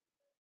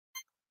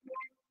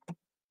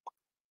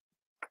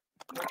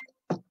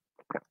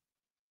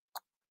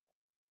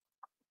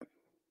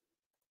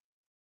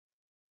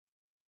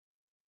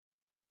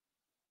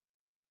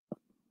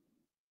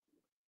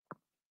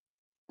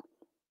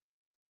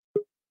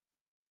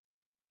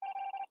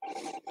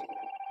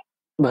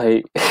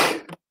 भाई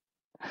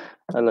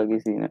अलग ही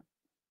सीन है।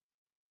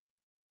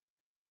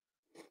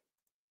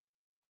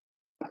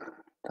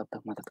 तब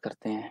तक मदद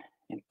करते हैं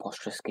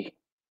इम्पोस्टर्स की।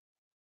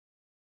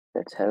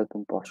 Let's help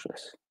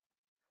impostors.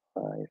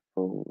 5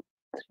 4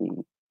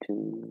 3 2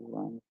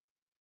 1।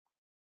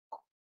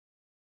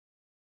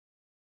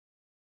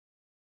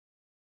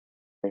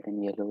 Red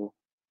and yellow.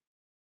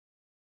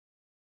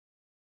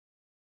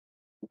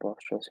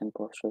 Impostors.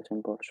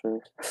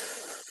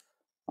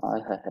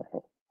 Hi hi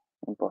hi.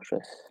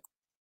 Impostors.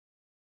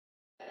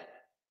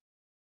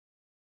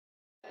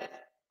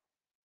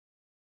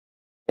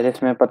 फिर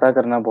इसमें पता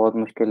करना बहुत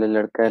मुश्किल है,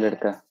 लड़का है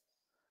लड़का,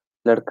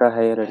 लड़का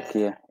है या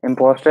लड़की है।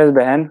 इम्पोस्टर्स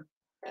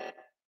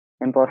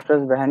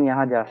बहन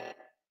यहाँ जा,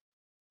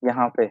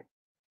 यहाँ पे।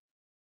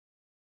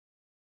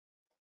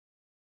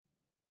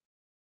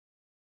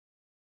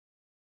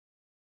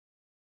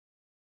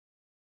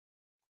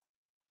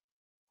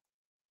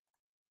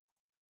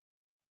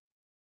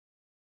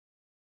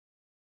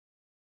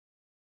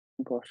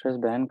 इम्पोस्टर्स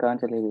बहन कहाँ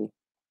चली गई?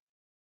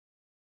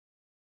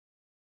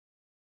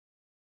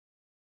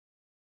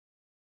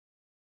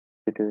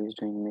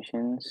 Doing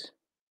missions.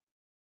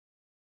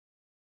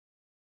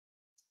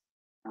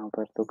 यहाँ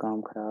पर तो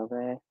काम खराब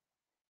है।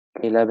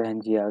 केला बहन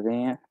जी आ गए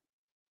हैं,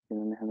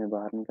 जिन्होंने हमें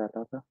बाहर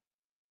निकाला था।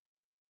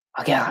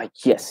 आ गया,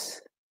 यस।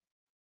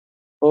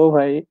 ओ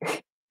भाई।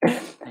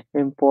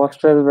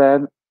 इम्पोस्टर्स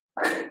बहन।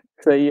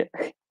 सही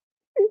है।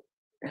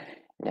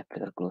 लेफ्ट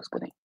क्लोज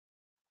करें।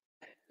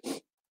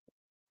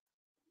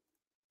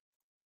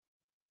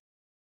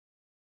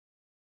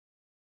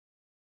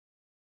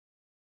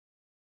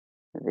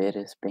 Where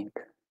is pink?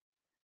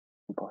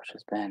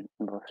 इम्पोस्टर्स बहन,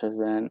 इम्पोस्टर्स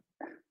बहन,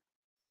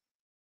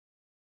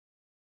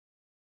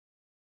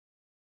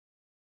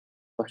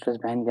 इम्पोस्टर्स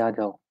बहन यहाँ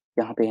जाओ,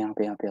 यहाँ पे यहाँ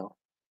पे यहाँ पे आओ।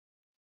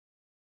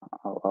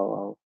 आओ आओ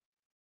आओ।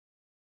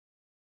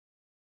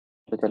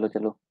 तो चलो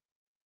चलो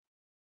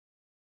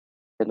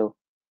चलो।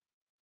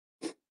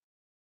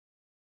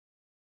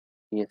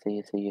 ये सही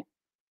है, सही है।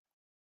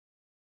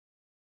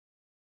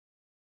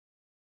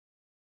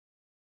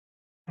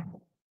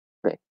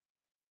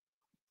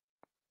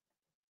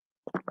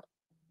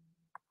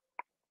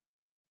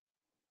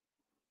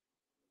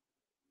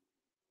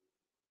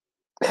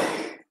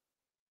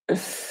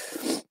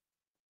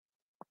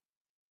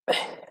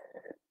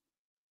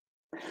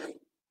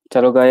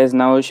 चलो guys,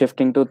 now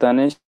shifting to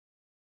Tanish.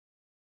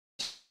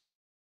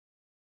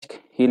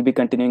 He'll be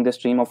continuing the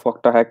stream of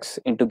OctaHacks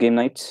into game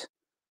nights.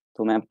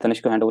 तो मैं तनिष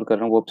को हैंड ओवर कर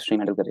रहा हूँ, वो स्ट्रीम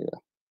हैंडल करेगा।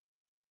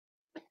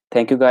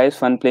 Thank you guys,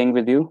 fun playing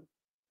with you.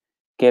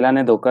 केला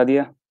ने धोखा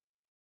दिया।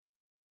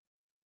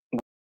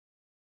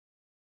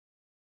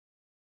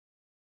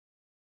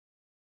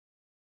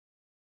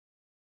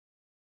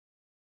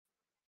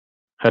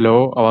 हेलो,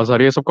 आवाज आ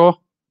रही है सबको?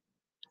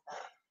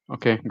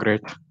 Okay,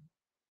 great.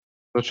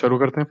 तो शुरू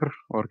करते हैं फिर,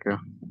 और क्या।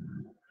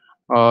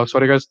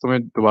 सॉरी गाइस,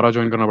 तुम्हें दोबारा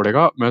ज्वाइन करना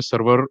पड़ेगा। मैं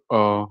सर्वर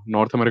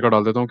नॉर्थ अमेरिका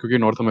डाल देता हूँ, क्योंकि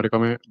नॉर्थ अमेरिका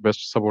में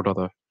बेस्ट सपोर्ट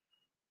आता है।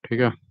 ठीक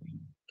है,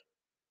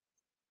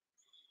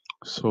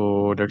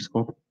 सो लेट्स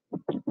गो।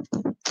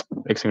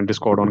 एक सेकंड,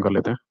 डिस्कॉर्ड ऑन कर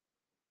लेते हैं।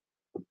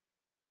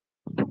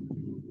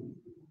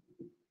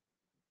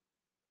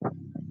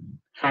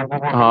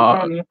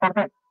 हाँ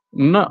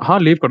ना, हाँ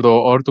लीव कर दो।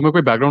 और तुम्हें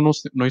कोई बैकग्राउंड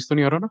नॉइस तो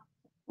नहीं आ रहा ना?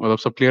 मतलब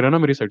सब क्लियर है ना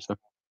मेरी साइड से?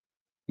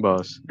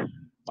 बस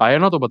आया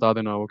ना तो बता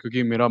देना वो,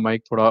 क्योंकि मेरा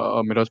माइक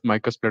थोड़ा मेरा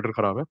माइक का स्प्लिटर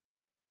खराब है।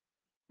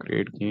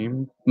 Create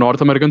game,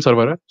 north American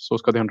server है, सो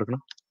उसका ध्यान रखना।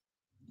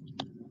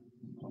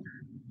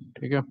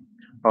 ठीक है,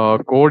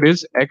 code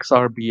is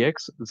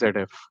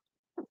XRBXZF।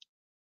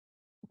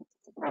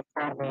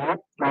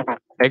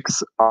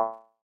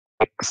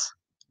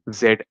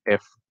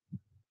 XRBXZF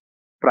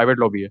private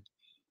lobby है,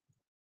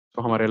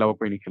 तो हमारे अलावा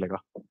कोई नहीं खेलेगा।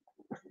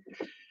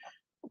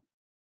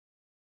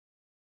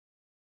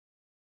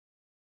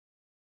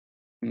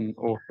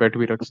 ओ, पेट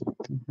भी रख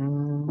सकते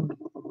हैं।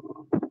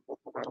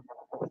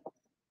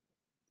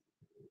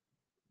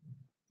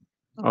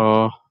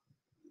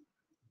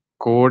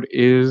 Code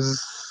is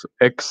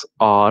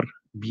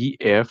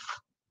XRBXZF।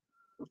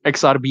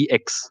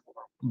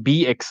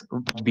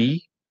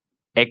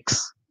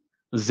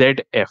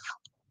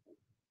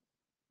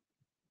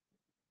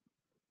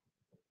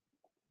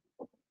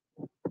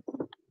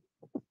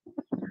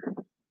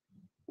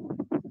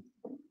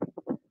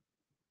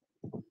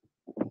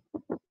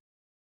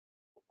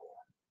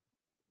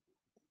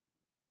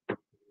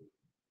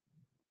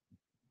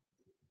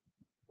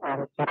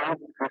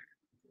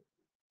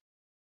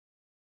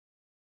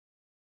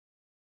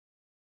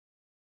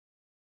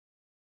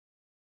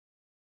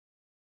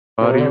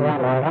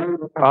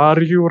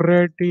 Are you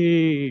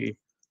ready?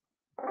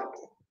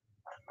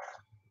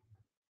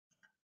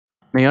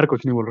 नहीं यार,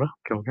 कुछ नहीं बोल रहा,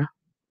 क्या हो गया?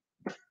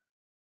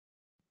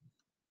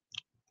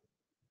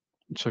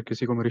 अच्छा,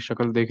 किसी को मेरी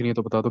शक्ल देखनी है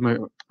तो बता दो, मैं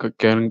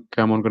कैम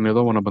कैम ऑन करने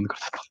दो, वरना बंद कर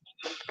देता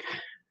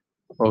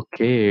हूँ।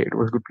 Okay, it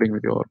was good playing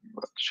with your.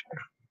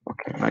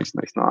 Okay, nice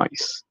nice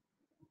nice.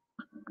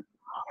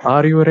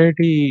 Are you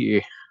ready?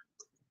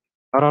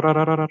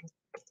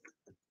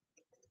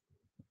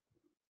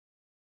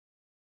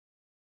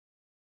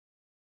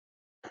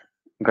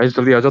 Guys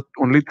जल्दी आ जाओ,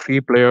 ओनली 3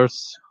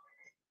 प्लेयर्स।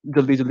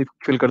 जल्दी जल्दी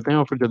फिल करते हैं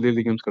और फिर जल्दी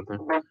जल्दी गेम्स करते हैं।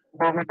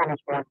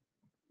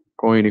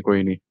 कोई नहीं,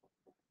 कोई नहीं।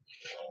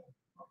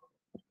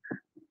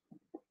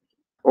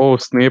 ओ,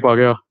 स्नेप आ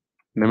गया।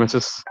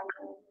 नेमेसिस,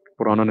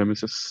 पुराना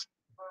नेमेसिस।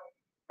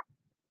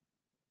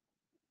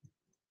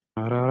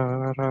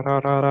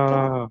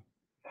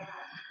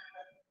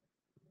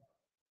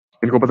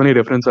 इनको पता नहीं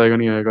रेफरेंस आएगा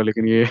नहीं आएगा,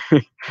 लेकिन ये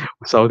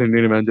साउथ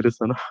इंडियन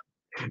इवेंजलिस्ट था ना,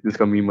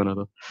 जिसका मीम बना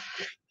था।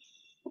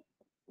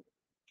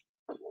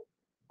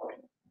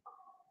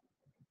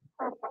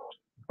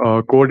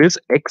 Code is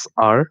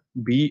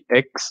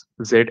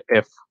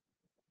XRBXZF।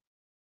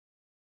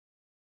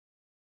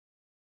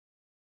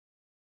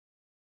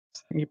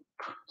 Snape,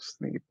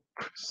 Snape,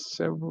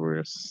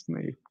 Severus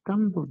Snape,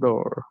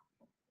 Dumbledore.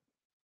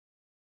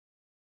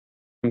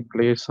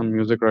 Play some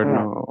music right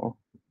now.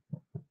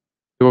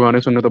 वो गाने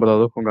सुनने तो बता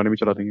दो, हम गाने भी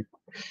चला देंगे।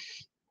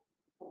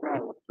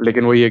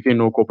 लेकिन वही है कि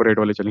नो कॉपीराइट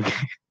वाले चलेंगे।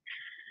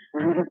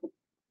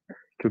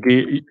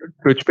 क्योंकि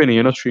ट्विच पे नहीं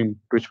है ना स्ट्रीम,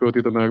 ट्विच पे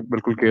होती तो मैं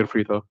बिल्कुल केयर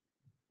फ्री था।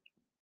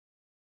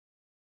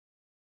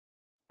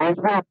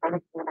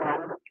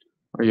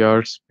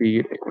 यार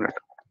स्पीड, एक मिनट।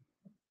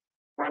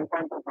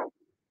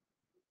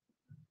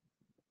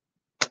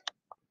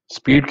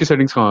 स्पीड की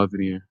सेटिंग्स कहाँ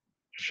आती है?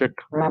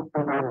 शिट।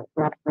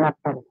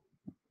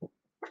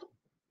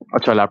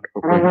 अच्छा,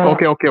 laptop.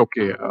 Okay okay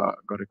okay,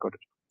 got it got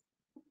it.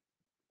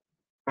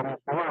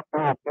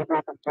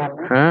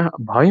 हैं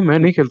भाई, मैं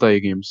नहीं खेलता ये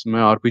गेम्स,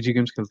 मैं आरपीजी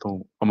गेम्स खेलता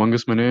हूँ। अमंग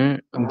अस मैंने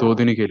 2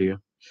 दिन ही खेली है,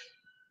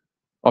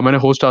 और मैंने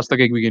होस्ट आज तक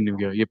एक भी गेम नहीं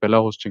किया, ये पहला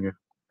होस्टिंग है।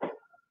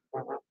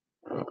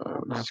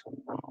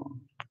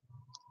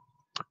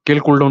 किल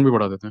कूलडाउन भी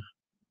बढ़ा देते हैं,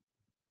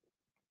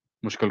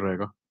 मुश्किल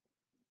रहेगा।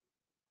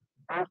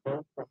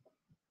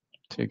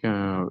 ठीक है,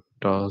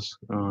 टास्क,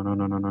 ना ना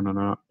ना ना ना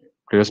ना,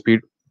 प्लेयर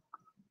स्पीड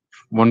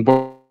 1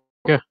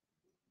 क्या?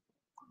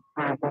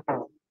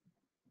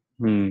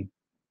 हम्म,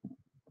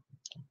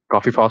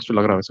 काफी फास्ट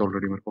लग रहा है वैसे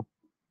ऑलरेडी मेरे को।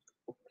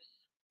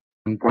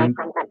 1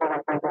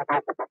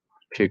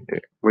 ठीक है,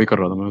 वही कर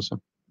रहा था मैं वैसे।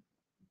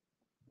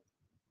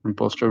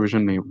 इम्पोस्टर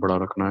विजन नहीं बड़ा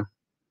रखना है।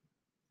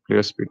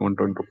 Player speed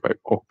 125।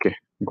 Okay,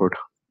 good.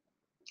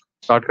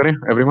 Start करें?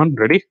 Everyone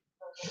ready?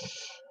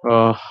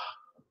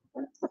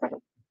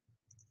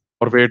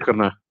 और वेट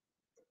करना है।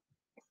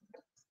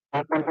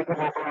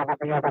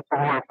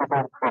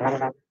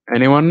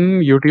 एनीवन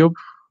यूट्यूब,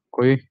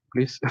 कोई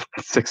प्लीज?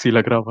 सेक्सी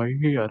लग रहा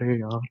भाई, अरे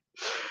यार।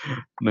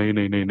 नहीं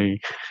नहीं नहीं नहीं,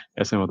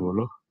 ऐसे मत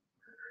बोलो।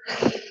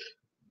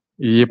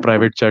 ये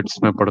प्राइवेट चैट्स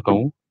मैं पढ़ता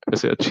हूँ,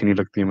 ऐसे अच्छी नहीं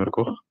लगती है मेरे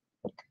को।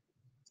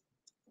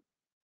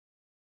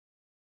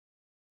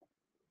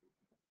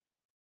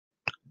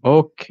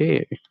 ओके,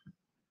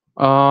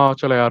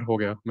 चलो यार, हो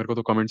गया। मेरे को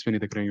तो कमेंट्स भी नहीं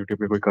दिख रहे हैं यूट्यूब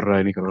पे, कोई कर रहा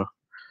है नहीं कर रहा।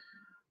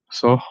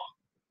 सो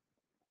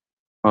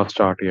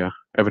स्टार्ट, या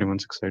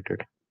एवरीवनस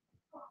एक्साइटेड।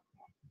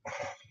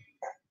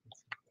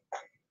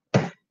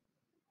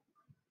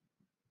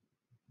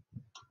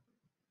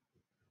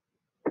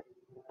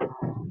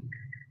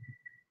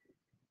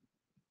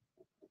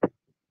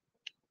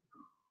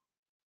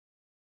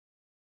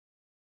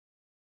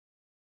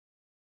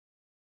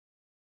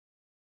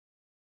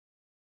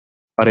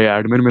 अरे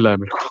एडमिन मिला है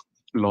मेरे को,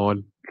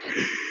 लॉल।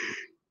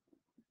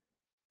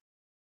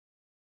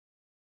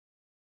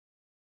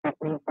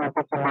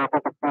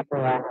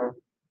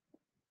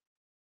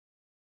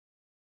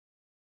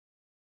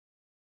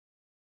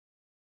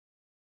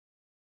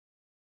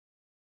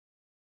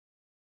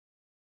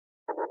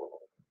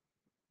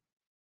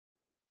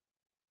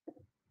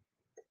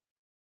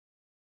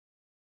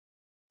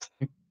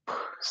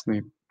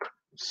 स्नेप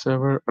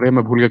सर्वर, अरे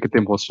मैं भूल गया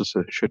कितने इम्पोस्टर्स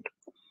है, shit.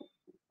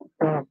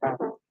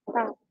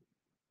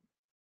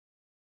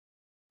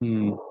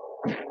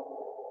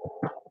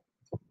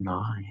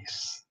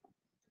 Nice.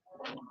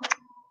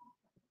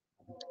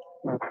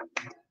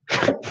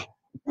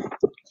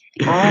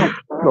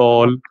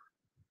 Lol.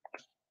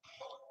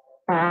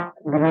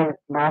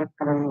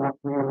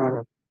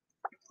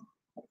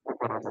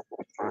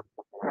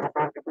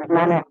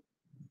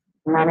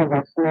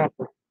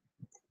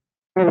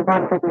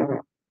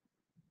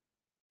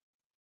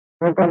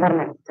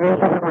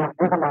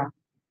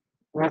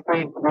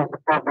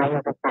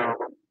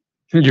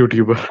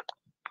 YouTuber,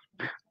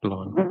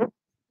 lol.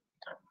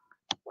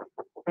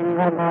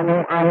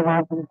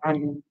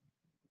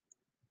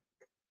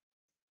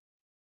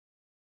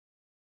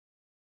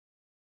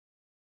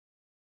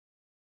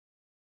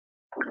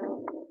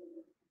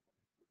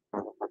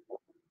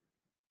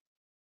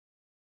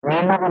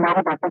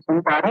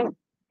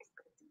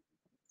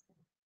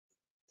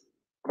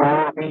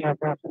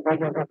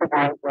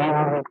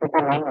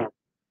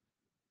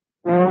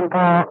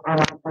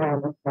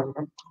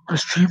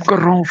 Stream कर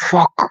रहा हूँ,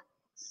 फक।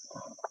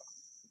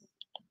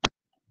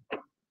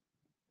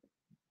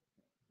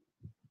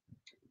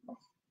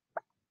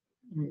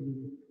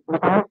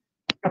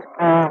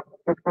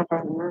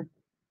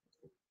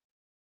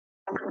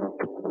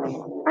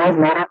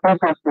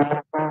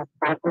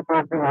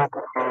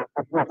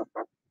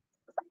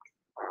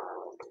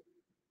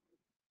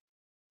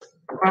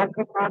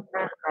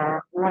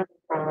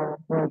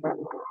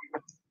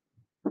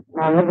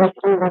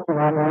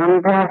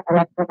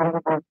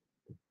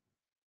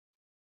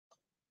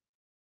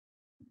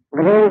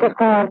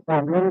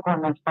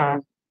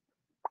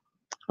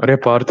 अरे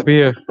पार्थ भी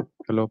है।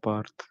 हेलो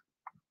पार्थ।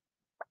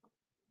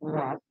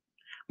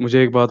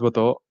 मुझे एक बात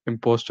बताओ,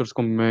 इम्पोस्टर्स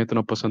को मैं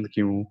इतना पसंद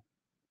क्यों हूँ?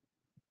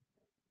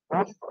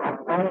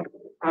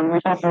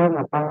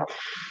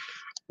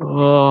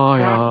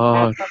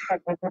 यार।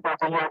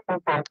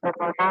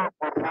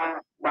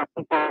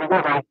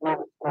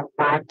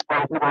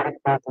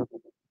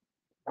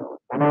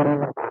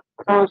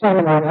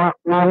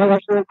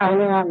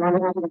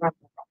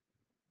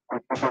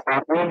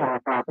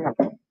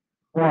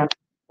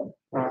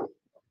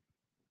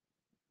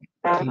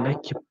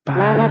 Like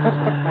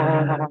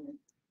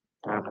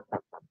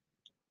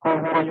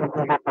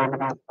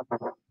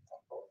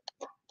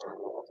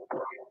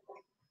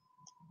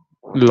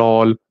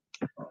lol,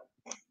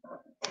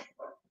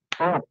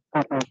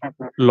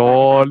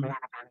 lol,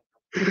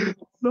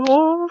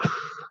 lol.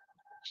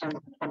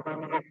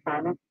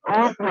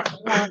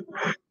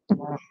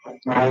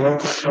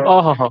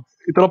 हाँ,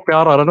 इतना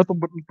प्यार आ रहा है ना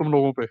तुम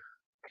लोगों पे,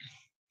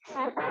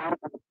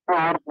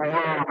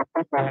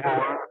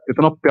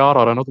 इतना प्यार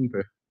आ रहा है ना तुम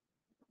पे।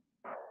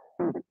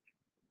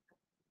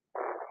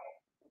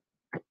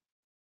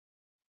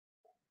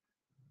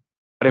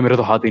 अरे मेरे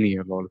तो हाथ ही नहीं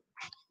है, लॉल।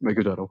 मैं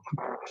क्यों जा रहा हूँ?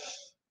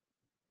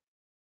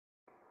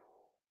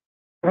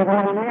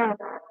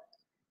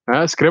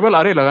 हाँ, स्क्रेबल,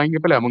 अरे लगाएंगे,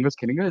 पहले अमंग अस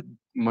खेलेंगे,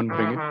 मन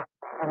भरेंगे।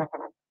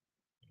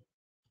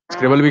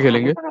 स्क्रेबल भी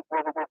खेलेंगे।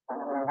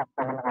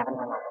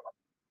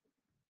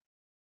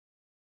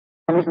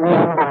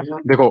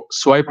 देखो,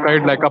 swipe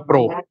right like a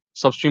pro.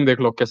 सब स्ट्रीम देख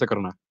लो कैसे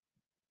करना है।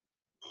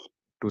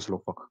 To slow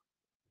fuck.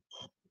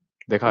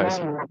 देखा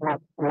ऐसे।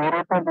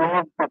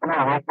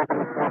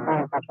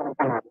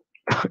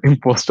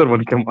 इम्पोस्टर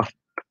बन के मार।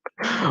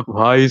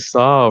 भाई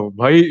साहब,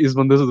 भाई इस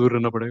बंदे से दूर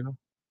रहना पड़ेगा।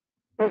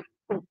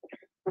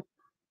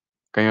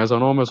 कहीं ऐसा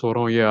ना हो मैं सो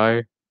रहा हूँ, ये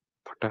आए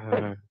फटा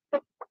है।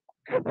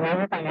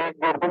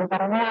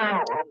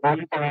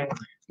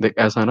 देख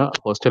ऐसा ना,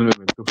 हॉस्टल में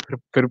मिल तो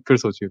फिर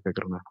सोचिए क्या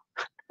करना है।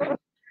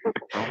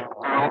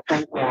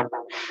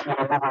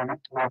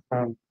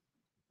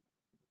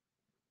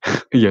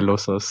 Yellow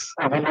sauce.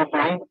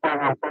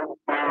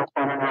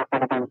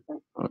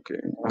 Okay,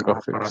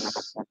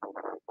 graphics.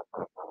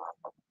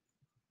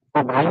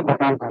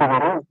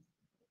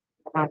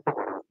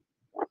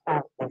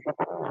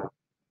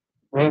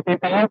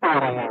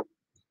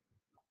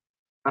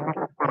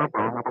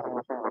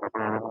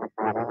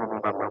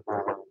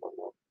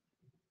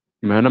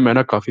 मैं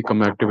ना काफी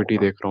कम एक्टिविटी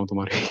देख रहा हूँ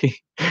तुम्हारी।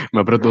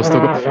 मैं अपने दोस्तों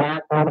को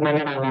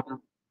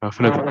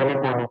अपने,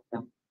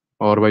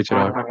 और भाई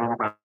चिराग।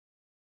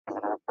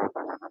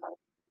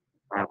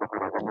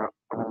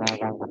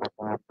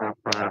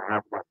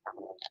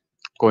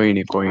 कोई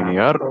नहीं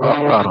यार,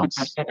 आराम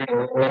से।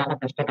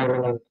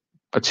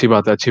 अच्छी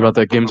बात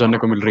है, गेम जानने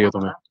को मिल रही है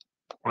तुम्हें।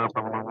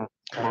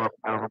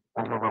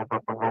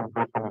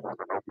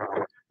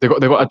 देखो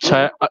देखो, अच्छा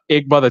है,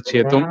 एक बात अच्छी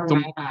है,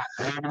 तुम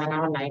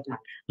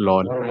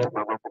लॉल।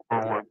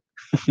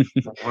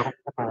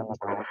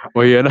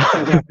 वही है ना।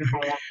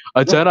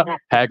 अच्छा है ना,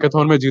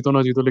 हैकाथॉन में जीतो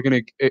ना जीतो, लेकिन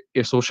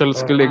एक सोशल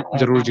स्किल एक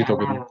जरूर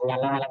जीतोगे तुम।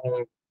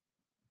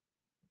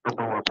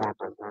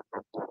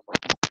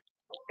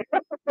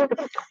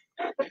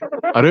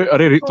 अरे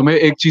अरे, तुम्हें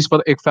एक चीज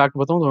पता, एक फैक्ट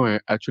बताऊं तुम्हें,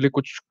 एक्चुअली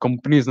कुछ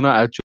कंपनीज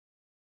ना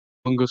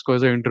एक्चुअली उसको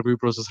एज इंटरव्यू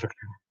प्रोसेस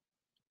रखते हैं,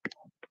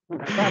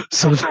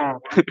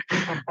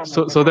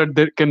 so that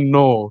they can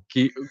no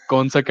कि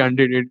कौन सा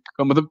कैंडिडेट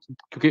का मतलब,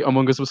 क्योंकि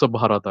अमंग अस में सब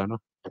बाहर आता है ना।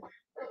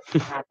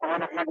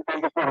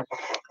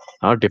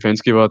 हाँ,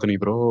 डिफेंस की बात नहीं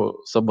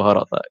ब्रो, सब बाहर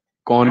आता है।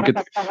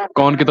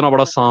 कौन कितना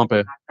बड़ा सांप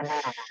है।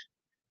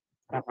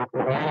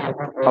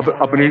 अब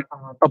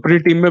अपनी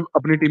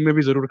टीम में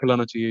भी जरूर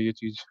खिलाना चाहिए ये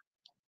चीज,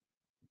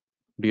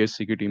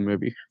 डीएससी की टीम में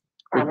भी।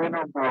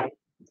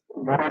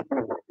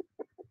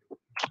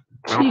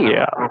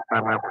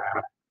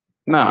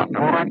 ना,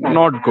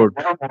 नॉट गुड।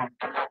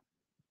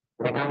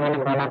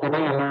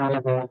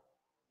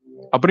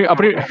 अपनी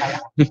अपनी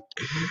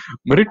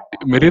मेरी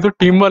मेरी तो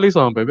टीम वाली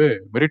सांप है बे,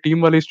 मेरी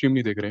टीम वाली स्ट्रीम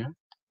नहीं देख रहे हैं,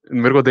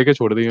 मेरे को देके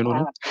छोड़ दी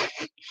इन्होंने।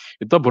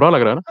 इतना बुरा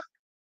लग रहा है ना।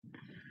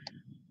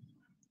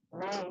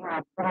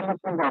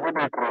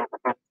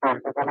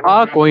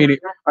 हाँ कोई नहीं।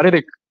 अरे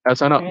देख,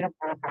 ऐसा ना,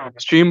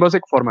 स्ट्रीम बस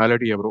एक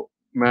फॉर्मेलिटी है ब्रो।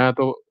 मैं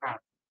तो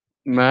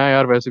मैं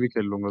यार वैसे भी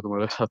खेल लूंगा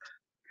तुम्हारे साथ।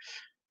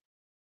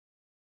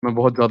 मैं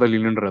बहुत ज्यादा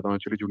लीनियंट रहता हूँ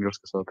एक्चुअली जूनियर्स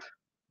के साथ।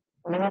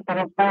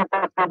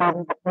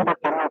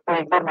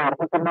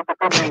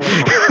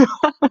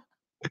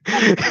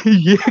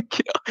 ये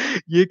क्या,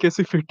 ये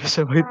कैसी फिटनेस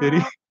है भाई तेरी।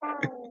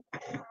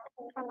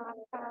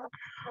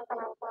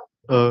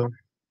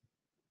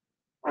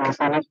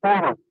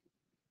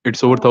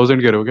 इट्स ओवर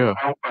 1000 कह रहे हो क्या?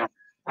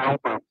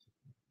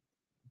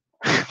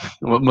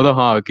 मतलब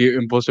हाँ, कि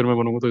इम्पोस्टर में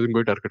बनूंगा तो इनको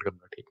ही टारगेट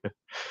करना, ठीक है।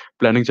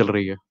 प्लानिंग चल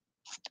रही है।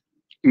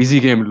 Easy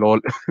game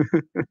lol.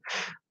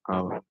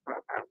 हाँ।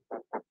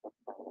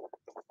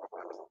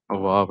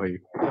 वाह भाई,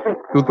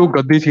 तू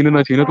गद्दी छीने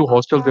ना छीने, तू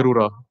हॉस्टल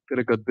जरूर आ,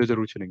 तेरे गद्दे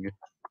जरूर छिलेंगे।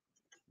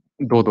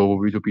 दो दो, वो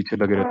भी जो पीछे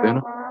लगे रहते हैं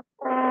ना।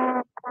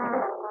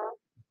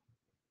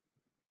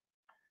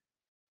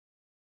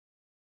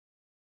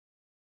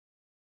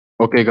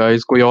 ओके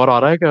गाइस, कोई और आ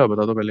रहा है क्या,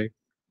 बता दो पहले।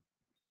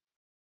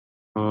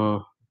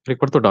 एक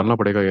बार तो डालना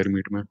पड़ेगा यार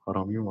मीट में,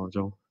 आराम ही आ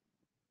जाओ।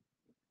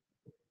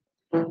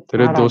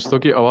 तेरे दोस्तों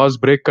की आवाज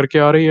ब्रेक करके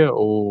आ रही है,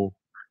 ओ।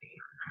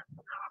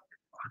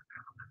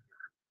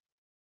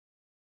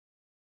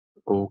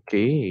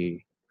 Okay,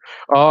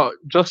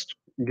 just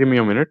give me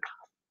a minute,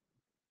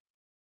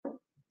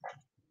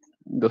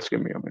 just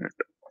give me a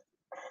minute.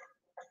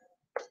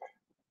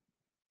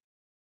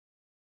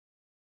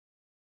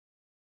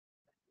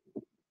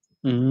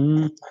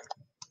 हम्म।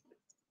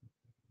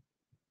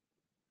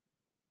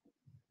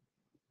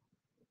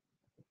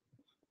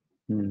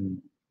 हम्म।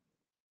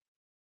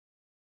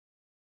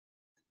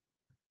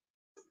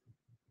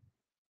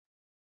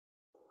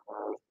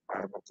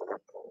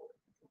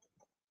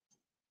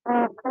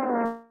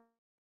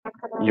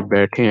 ये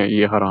बैठे हैं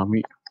ये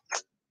हरामी।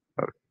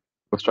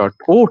 स्टार्ट,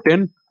 ओ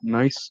 10,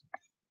 नाइस।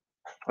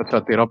 अच्छा,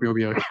 तेरा पीओ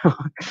भी आ गया।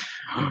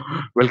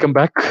 Welcome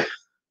back.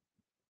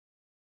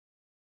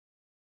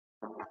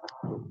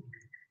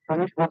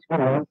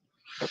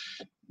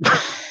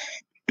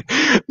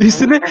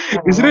 इसने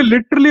इसने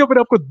लिटरली अपने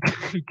आप को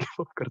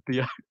गिव अप कर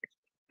दिया।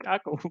 क्या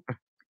कहूँ,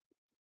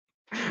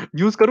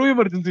 यूज करूँ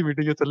इमरजेंसी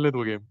मीटिंग या चलने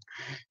दो गेम।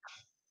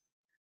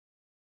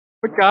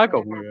 मैं क्या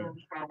कहूँ यार,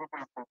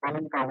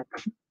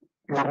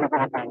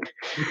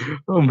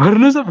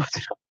 मरने से बच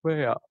रहा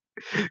है यार।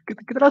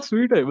 कितना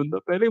स्वीट है बंदा,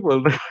 पहले ही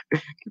बोल रहा है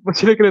कि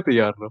बचने के लिए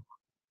तैयार रहो।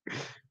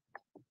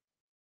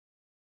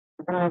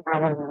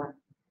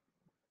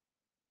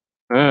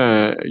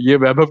 ये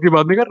वैभव की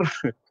बात नहीं कर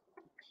रहा।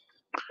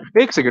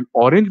 एक सेकंड,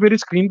 ऑरेंज मेरी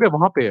स्क्रीन पे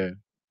वहां पे है।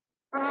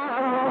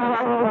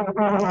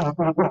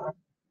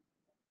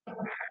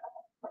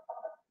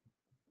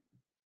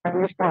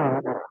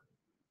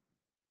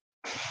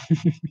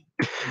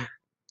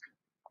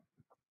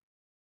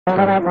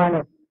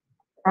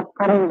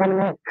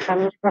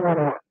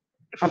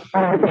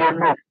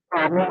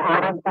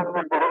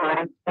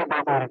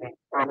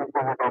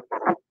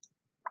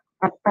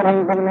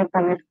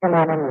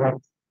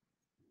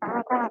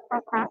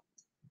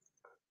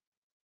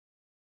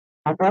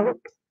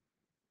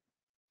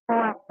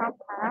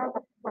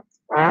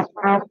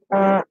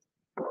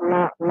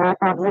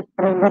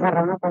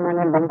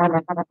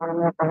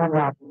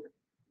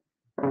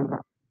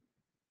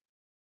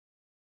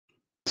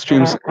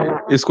 स्ट्रीम्स,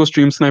 इसको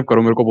स्ट्रीम स्नाइप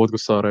करो, मेरे को बहुत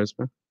गुस्सा आ रहा है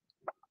इसमें।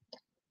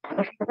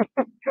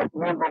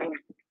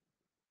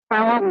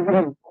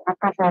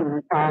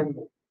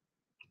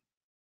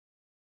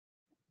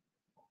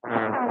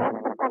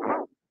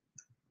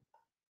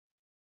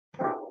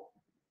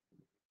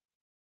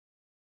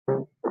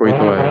 कोई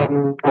तो आया,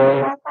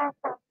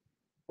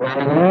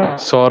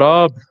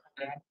 सौरभ।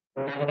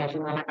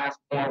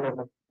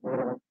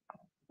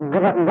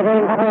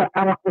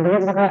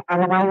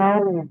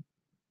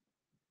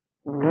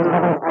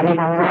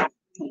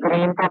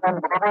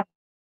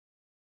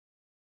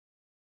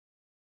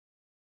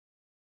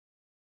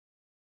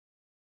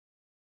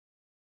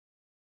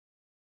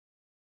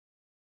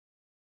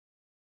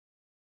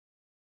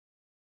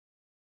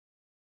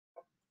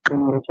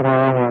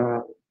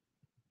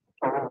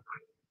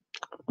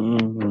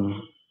 हम्म।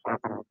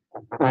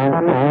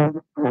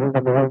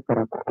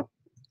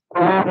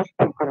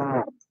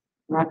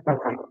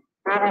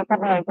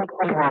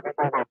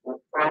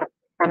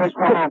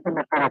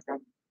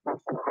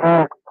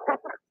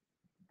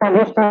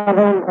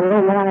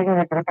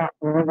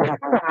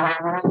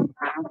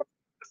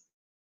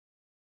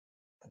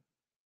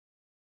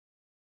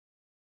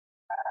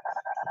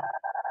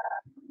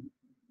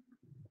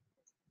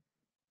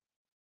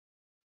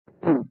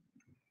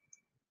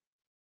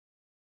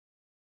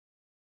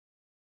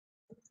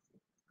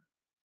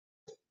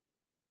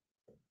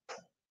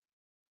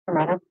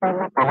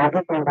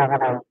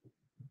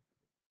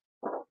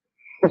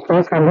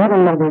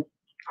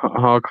 हाँ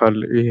हाँ,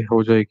 खाली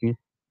हो जाएगी।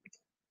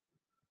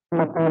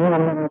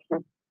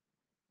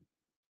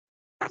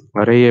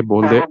 अरे ये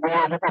बोल दे,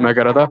 मैं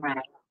कह रहा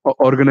था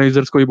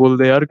ऑर्गेनाइजर्स को ही बोल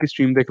दे यार कि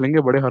स्ट्रीम देख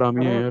लेंगे, बड़े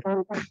हरामी है यार।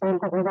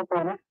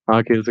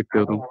 हाँ, खेल सकते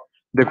हो तुम।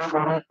 देख,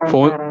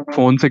 फोन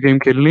फोन से गेम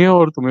खेलनी है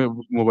और तुम्हें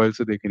मोबाइल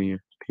से देखनी है,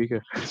 ठीक है,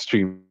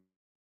 स्ट्रीम।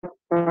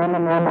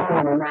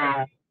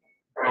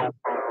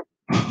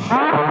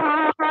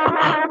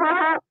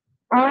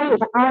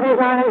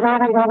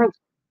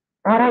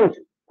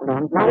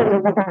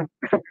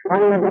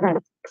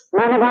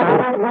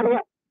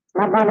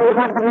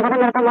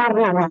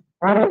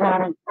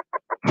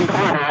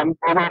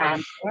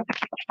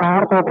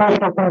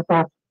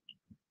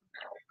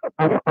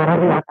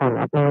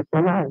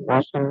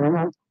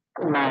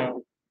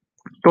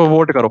 तो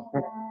वोट करो।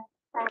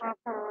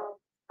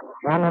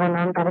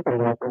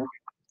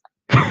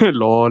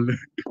 लॉल।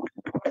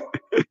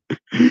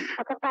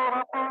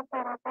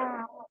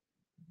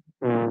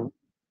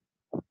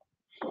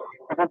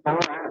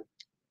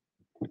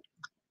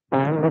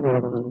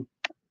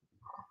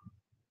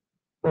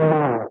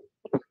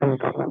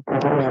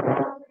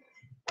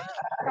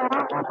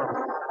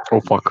 ओ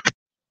फक,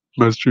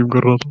 मैं स्ट्रीम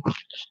कर रहा था।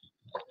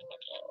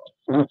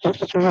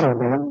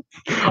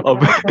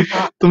 अब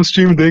तुम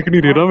स्ट्रीम देख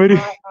नहीं रही ना मेरी,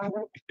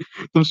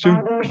 तुम स्ट्रीम।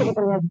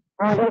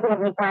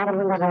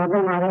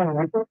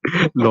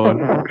 लॉल।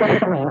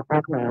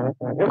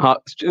 हाँ,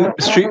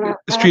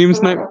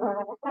 स्ट्रीम्स ने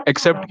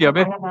एक्सेप्ट किया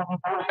बे।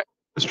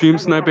 स्ट्रीम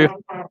स्नाइप,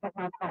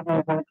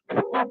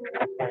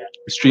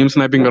 स्ट्रीम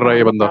स्नाइपिंग कर रहा है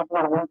ये बंदा।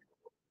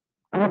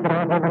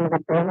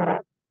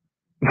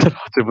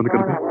 हाथ से बंद कर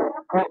दे।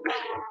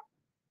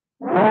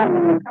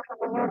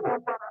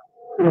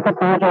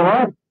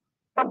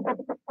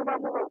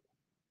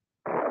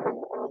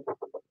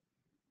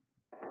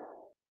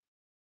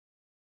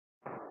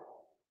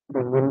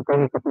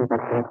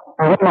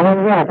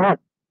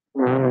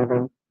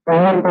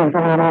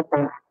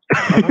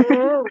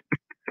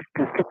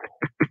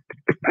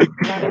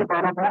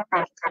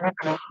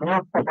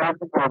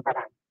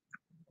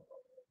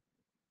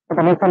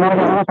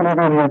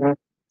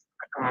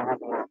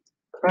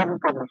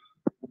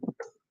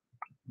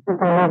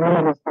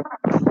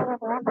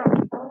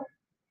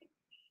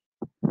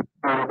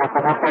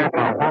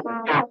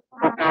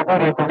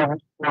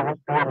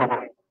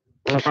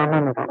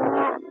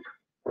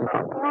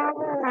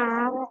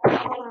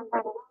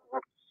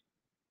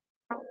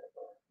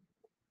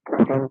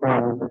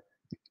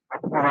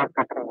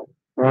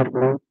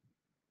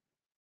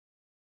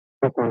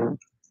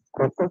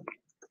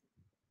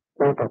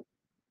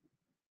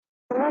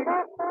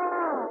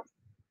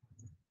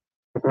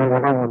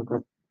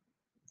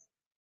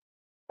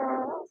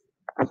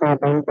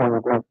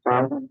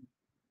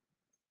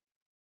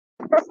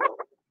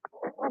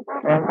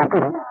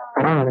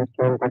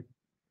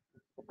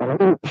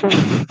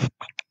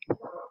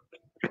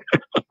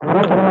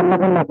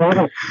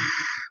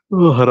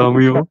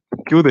 हरामी हो,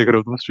 क्यों देख रहे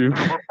हो तुम स्ट्रीम?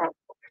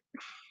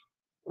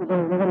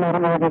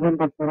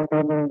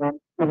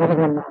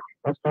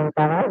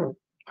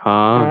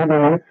 हाँ,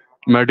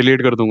 मैं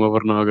डिलीट कर दूंगा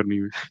वरना अगर नहीं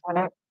हुई।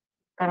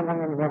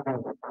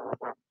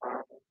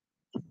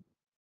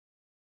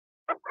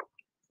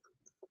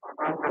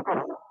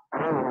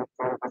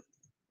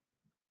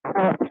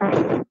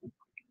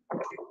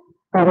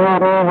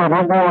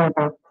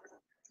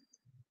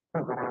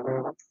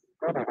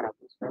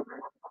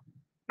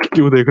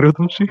 क्यों देख रहे हो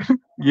तुम स्ट्रीम?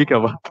 ये क्या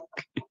बात?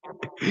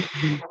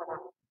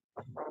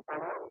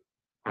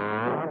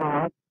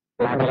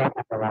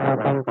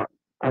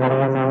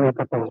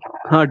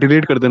 हाँ,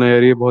 डिलीट कर देना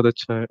यार, ये बहुत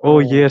अच्छा है। ओ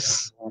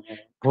यस,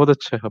 बहुत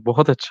अच्छा है,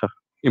 बहुत अच्छा।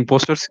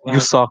 इम्पोस्टर्स यू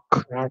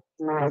सक।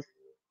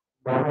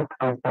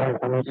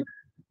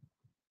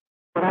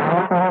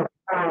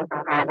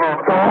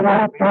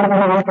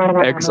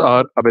 एक्स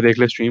आर, अबे देख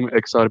ले stream,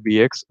 x R B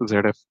x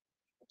Z F.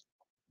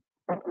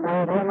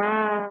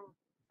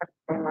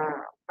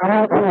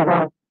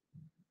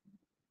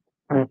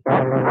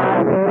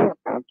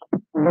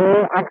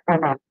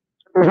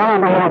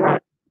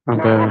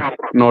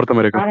 North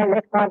America.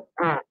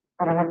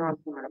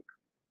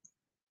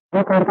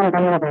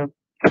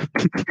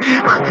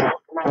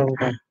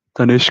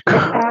 Tanishq.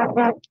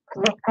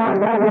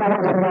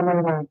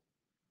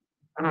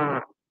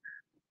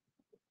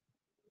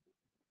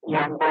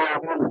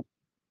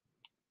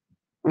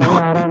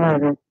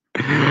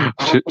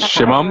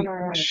 Shivam,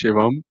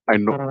 Shivam,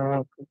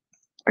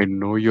 I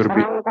know you're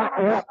be.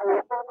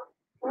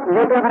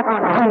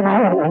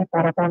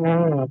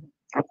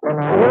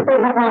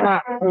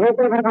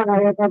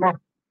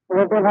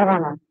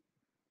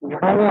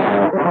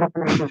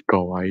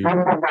 Kawaii.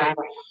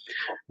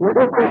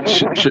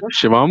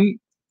 Shivam,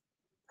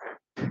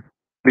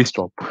 please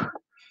stop.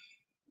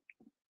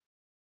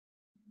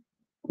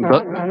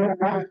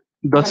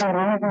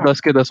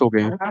 10 के 10 हो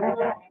गए हैं।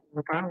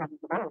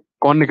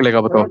 कौन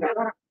निकलेगा बताओ?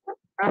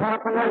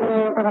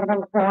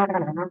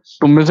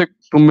 तुम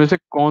में से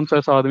कौन सा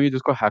ऐसा आदमी है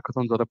जिसको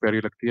हैकाथॉन ज्यादा प्यारी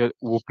लगती है,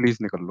 वो प्लीज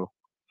निकल लो।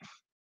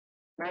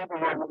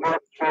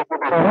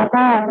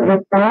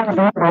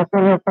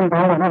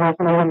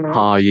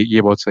 हाँ,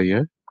 ये बहुत सही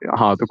है।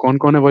 हाँ, तो कौन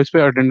कौन है वॉइस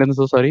पे? अटेंडेंस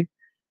तो सारी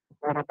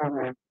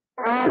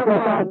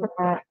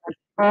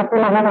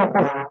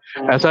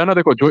ऐसा है ना,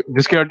 देखो, जो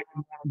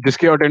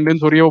जिसकी अटेंडेंस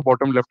हो रही है वो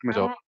बॉटम लेफ्ट में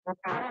जाओ।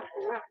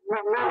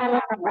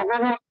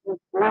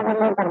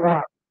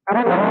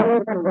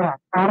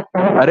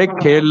 अरे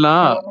खेलना।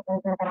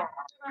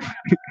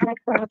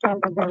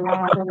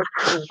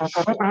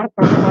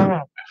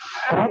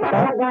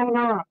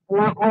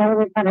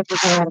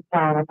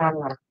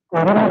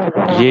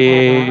 ये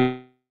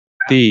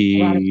थी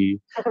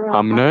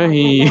हम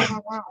नहीं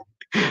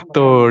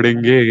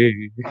तोड़ेंगे।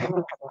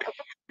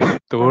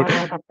 तोड़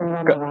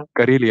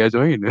कर ही लिया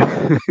ज्वाइन।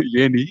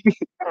 ये नहीं।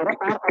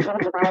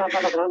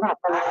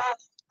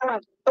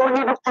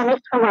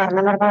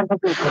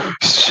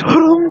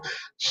 शर्म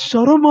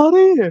शर्म आ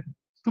रही है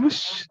तुम्हें?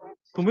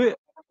 तुम्हें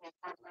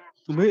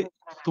तुम्हें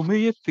तुम्हें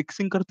ये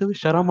फिक्सिंग करते हुए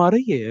शर्म आ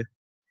रही है?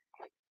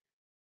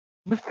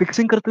 मैं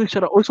फिक्सिंग करते हुए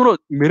शर्म? ओए सुनो,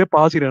 मेरे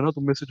पास ही रहना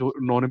तुम में से जो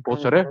नॉन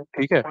इम्पोस्टर है,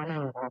 ठीक है?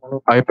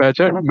 आई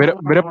पैच है,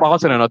 मेरे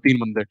पास रहना 3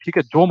 बंदे, ठीक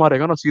है? जो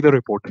मारेगा ना सीधे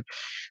रिपोर्ट।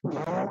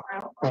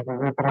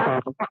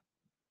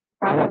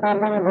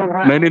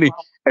 नहीं नहीं नहीं,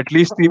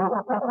 एटलीस्ट 3।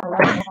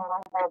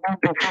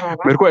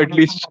 मेरे को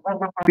एटलीस्ट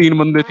 3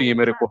 बंदे चाहिए।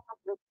 मेरे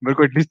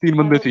को एटलीस्ट 3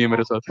 बंदे चाहिए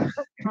मेरे साथ।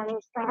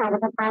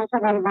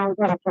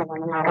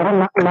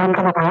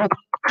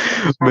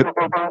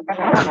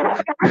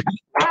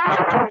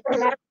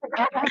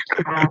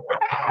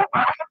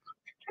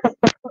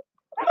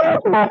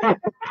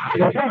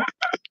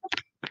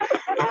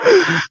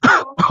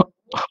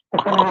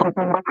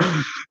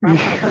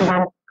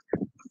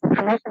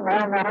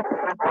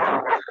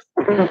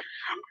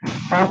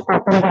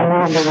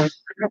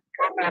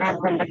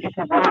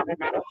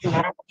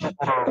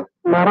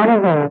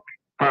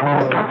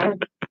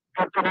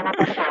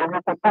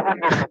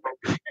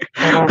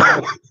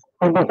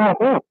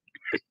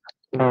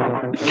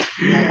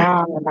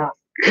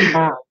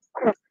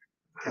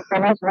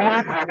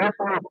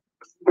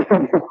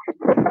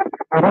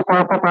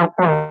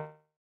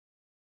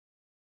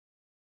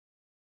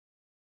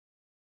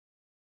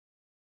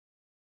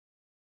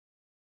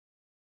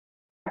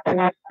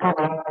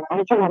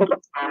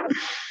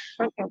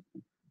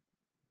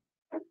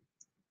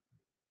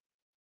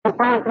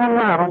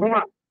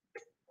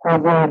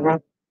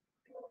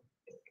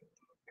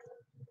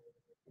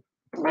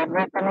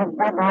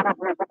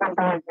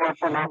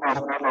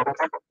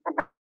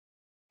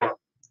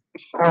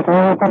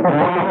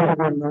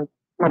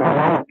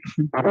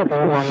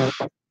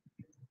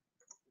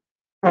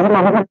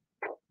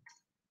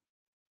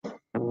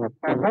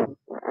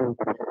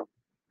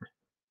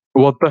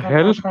 What the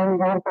hell?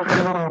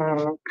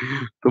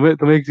 तुम्हें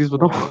एक चीज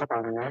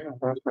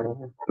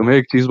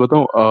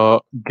बताऊं?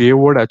 गे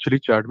वर्ड एक्चुअली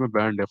चैट में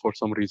बैंड है for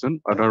some reason,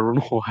 I don't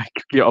know why.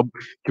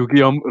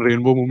 क्योंकि हम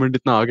रेनबो मूवमेंट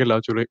इतना आगे ला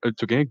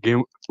चुके हैं, गेम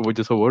वो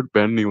जैसा वर्ड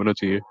बैन नहीं होना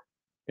चाहिए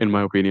in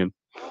my opinion.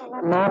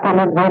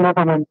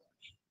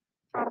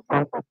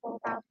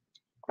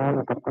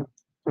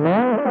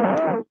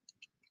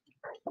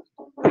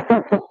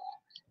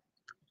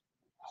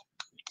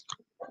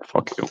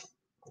 Fuck you.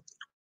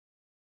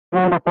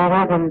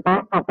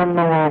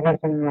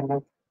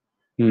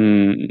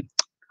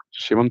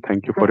 Shivam,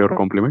 thank you for your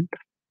complement.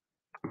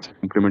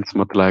 Compliments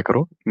मत लाया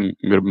करो,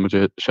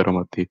 मुझे शर्म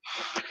आती।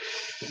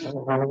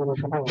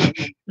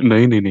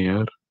 नहीं नहीं नहीं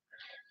यार,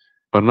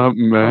 वरना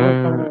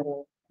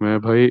मैं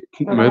भाई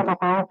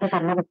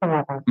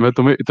मैं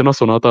तुम्हें इतना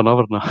सुनाता ना,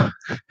 वरना।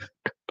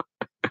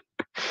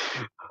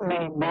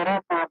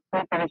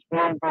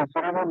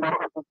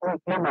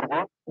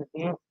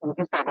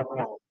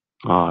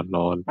 हाँ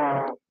लॉल।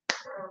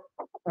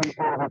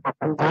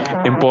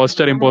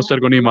 इम्पोस्टर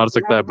को नहीं मार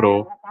सकता है ब्रो।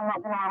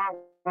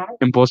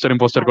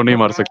 इम्पोस्टर को नहीं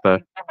मार सकता है।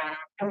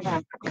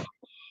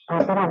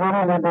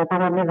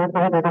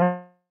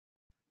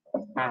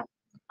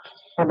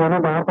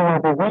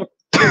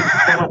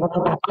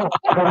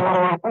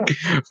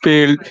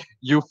 failed.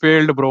 You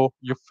failed, bro.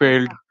 You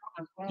failed.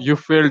 You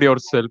failed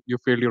yourself. You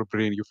failed your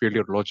brain. You failed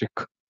your logic.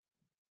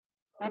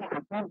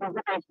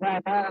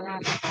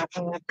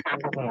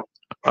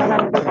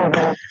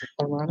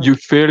 You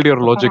failed your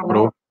logic,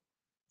 bro.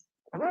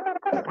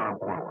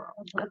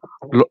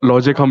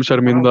 Logic हम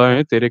शर्मिंदा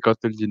हैं, तेरे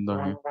कातिल जिंदा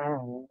हैं।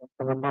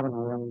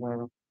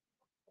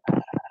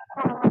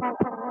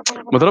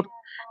 मतलब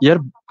यार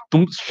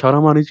तुम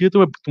शर्म आनी चाहिए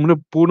तुम्हें, तुमने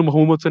पूर्ण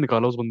मोहम्मद से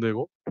निकाला उस बंदे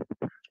को,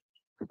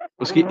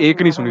 उसकी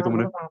एक नहीं सुनी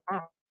तुमने।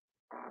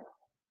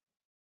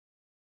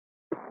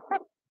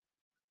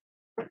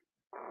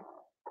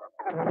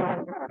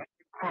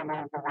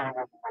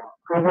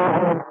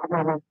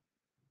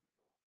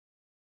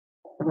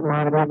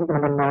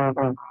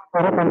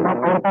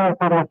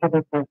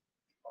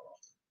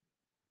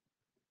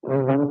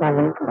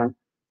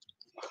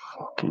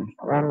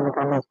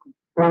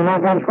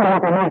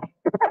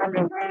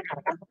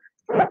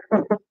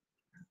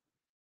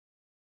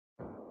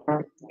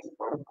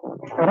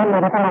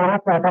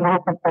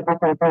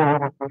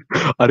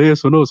 अरे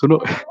सुनो सुनो,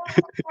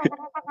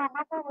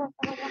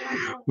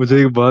 मुझे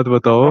एक बात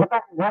बताओ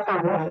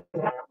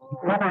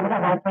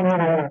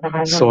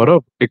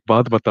सौरभ, एक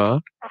बात बता,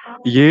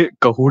 ये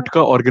कहूट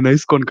का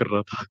ऑर्गेनाइज कौन कर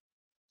रहा था?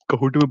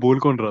 कहूट में बोल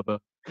कौन रहा था?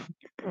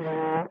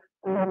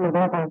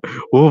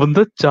 वो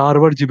बंदा 4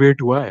 बार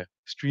डिबेट हुआ है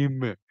स्ट्रीम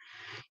में,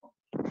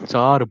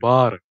 4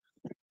 बार।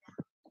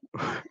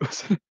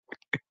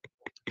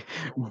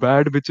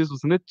 बैड बिचेस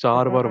उसने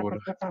 4 बार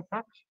बोला।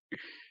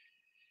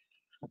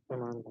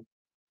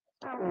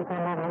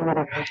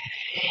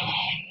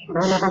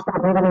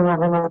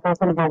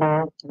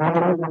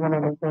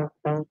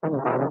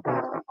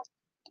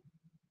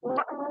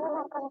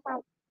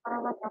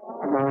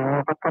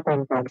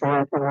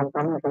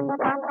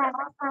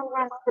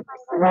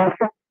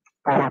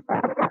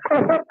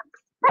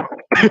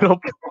 तेरा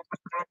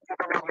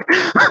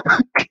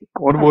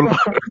कौन बोल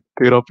रहा है?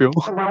 तेरा प्यो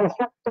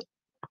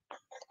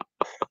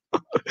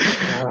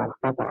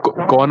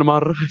कौन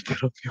मार रहा है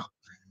तेरा प्यो?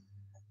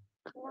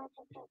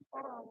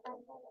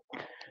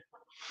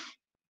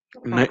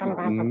 नहीं,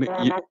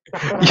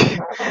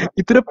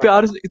 इतने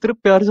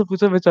प्यार से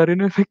पूछा बेचारी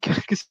ने, मैं क्या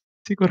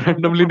किसी को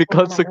रैंडमली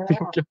निकाल सकती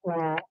हूँ क्या?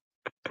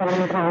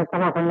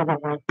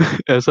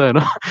 ऐसा है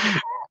ना?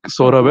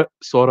 सौरभ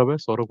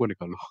को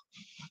निकालो।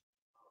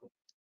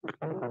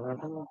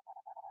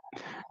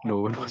 नो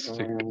वन वाज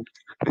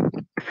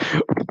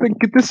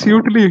कितने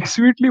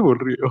स्वीटली बोल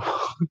रही हो।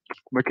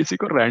 मैं किसी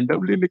को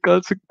रैंडमली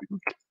निकाल सकती हूँ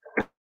क्या?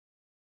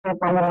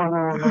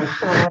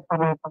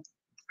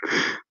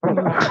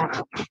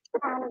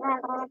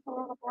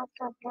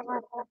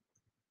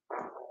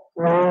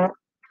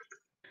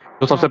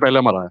 जो सबसे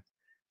पहले मरा है,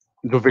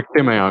 जो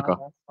विक्टिम है यहाँ का,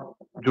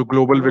 जो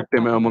ग्लोबल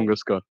विक्टिम है अमंग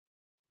अस का।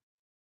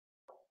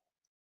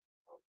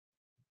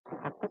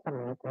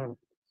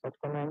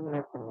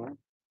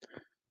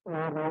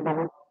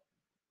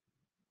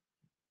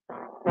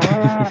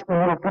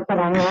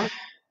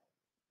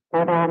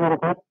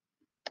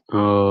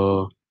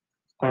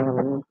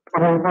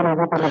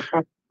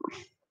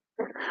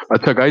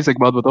 अच्छा गाइस, एक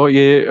बात बताओ,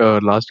 ये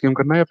लास्ट गेम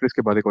करना है या फिर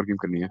इसके बाद एक और गेम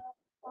करनी है?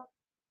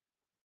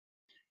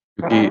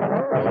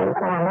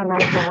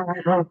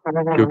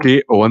 क्योंकि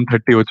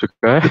 1:30 हो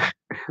चुका है।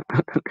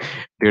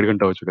 1.5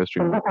 घंटा हो चुका है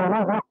स्ट्रीम।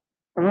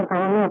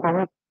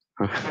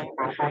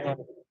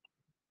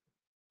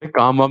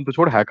 काम वाम तो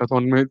छोड़,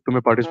 हैकाथॉन में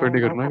तुम्हें पार्टिसिपेट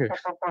नहीं करना है क्या?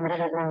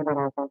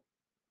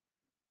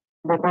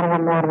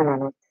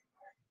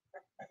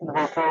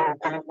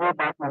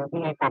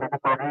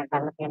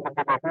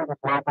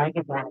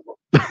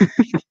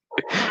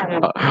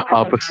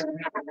 आपस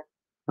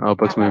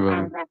आपस में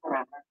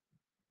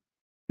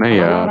नहीं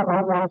यार,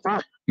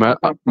 मैं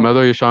मैं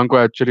तो ईशान को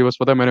एक्चुअली बस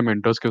पता है, मैंने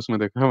मेंटर्स के उसमें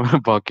देखा है, मैंने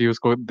बाकी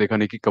उसको देखा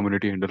नहीं कि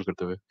कम्युनिटी हैंडल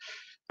करते हुए।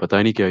 पता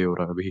ही नहीं क्या ही हो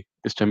रहा है अभी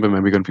इस टाइम पे,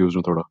 मैं भी कंफ्यूज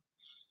हूँ थोड़ा।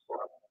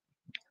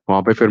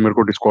 वहां पे फिर मेरे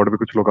को डिस्कॉर्ड पे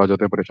कुछ लोग आ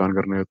जाते हैं परेशान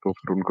करने, तो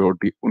फिर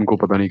उनको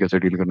पता नहीं कैसे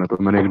डील करना है, तो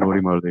मैंने इग्नोर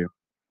ही मार दिया।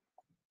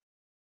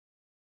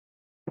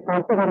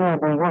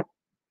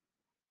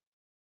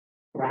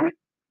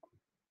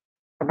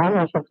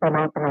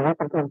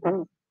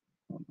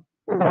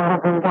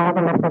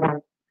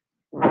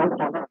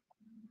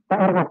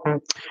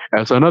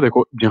 ऐसा ना,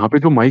 देखो यहाँ पे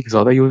जो माइक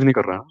ज्यादा यूज नहीं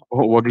कर रहा है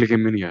वो अगले गेम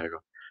में नहीं आएगा,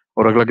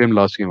 और अगला गेम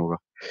लास्ट गेम होगा।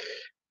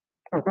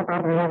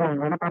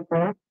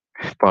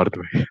 पार्थ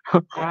में।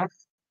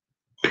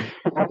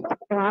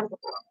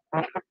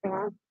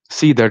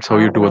 See, that's how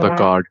you do the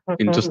card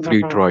in just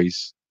 3 tries.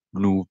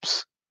 Noobs.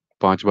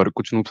 5 बार,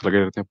 कुछ नूब्स लगे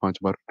रहते हैं 5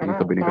 बार, लेकिन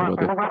तभी नहीं कर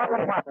पाते।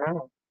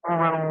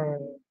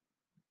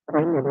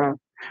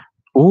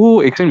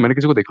 ओह, एक सेकंड, मैंने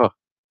किसी को देखा।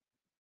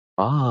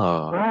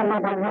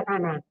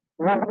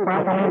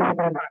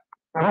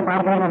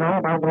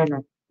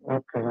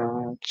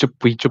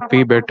 चुप्पी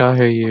चुप्पी बैठा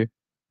है ये।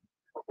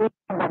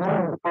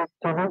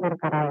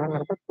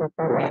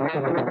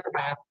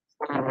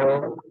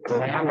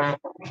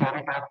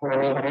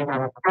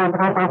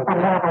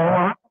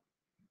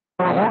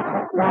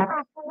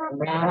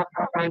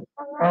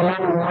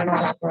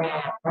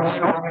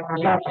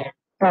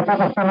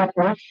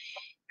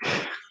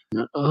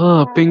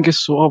 Pink is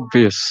so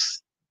obvious.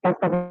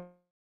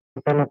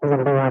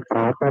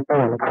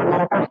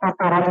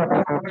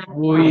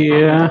 वो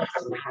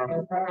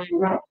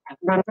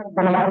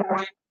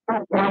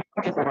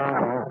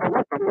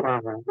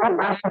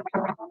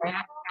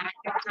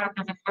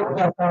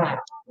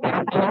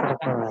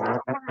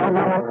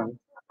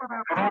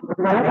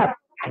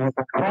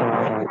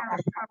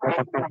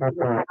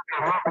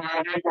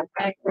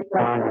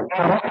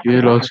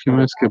ये लॉन्च की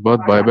मैं इसके बाद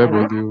बाय बाय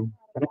बोल दी हूँ.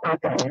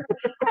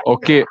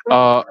 Okay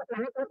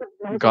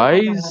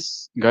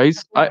guys,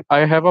 I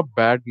have a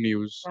bad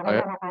news.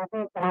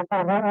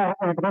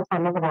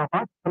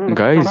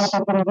 Guys,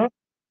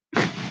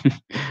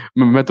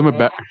 मैं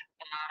तुम्हें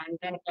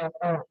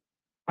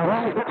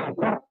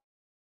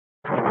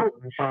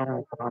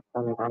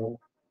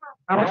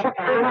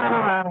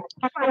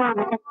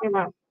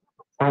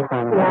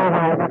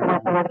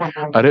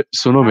अरे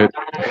सुनो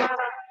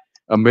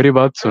अब मेरी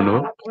बात सुनो.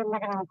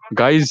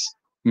 गाइस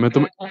मैं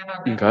तुम्हें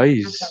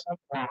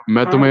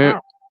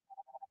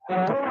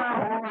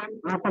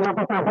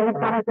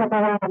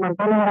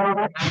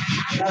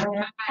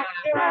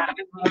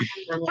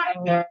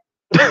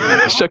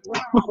शक्ति.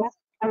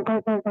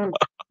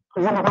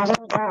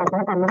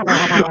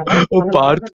 ओ पार्थ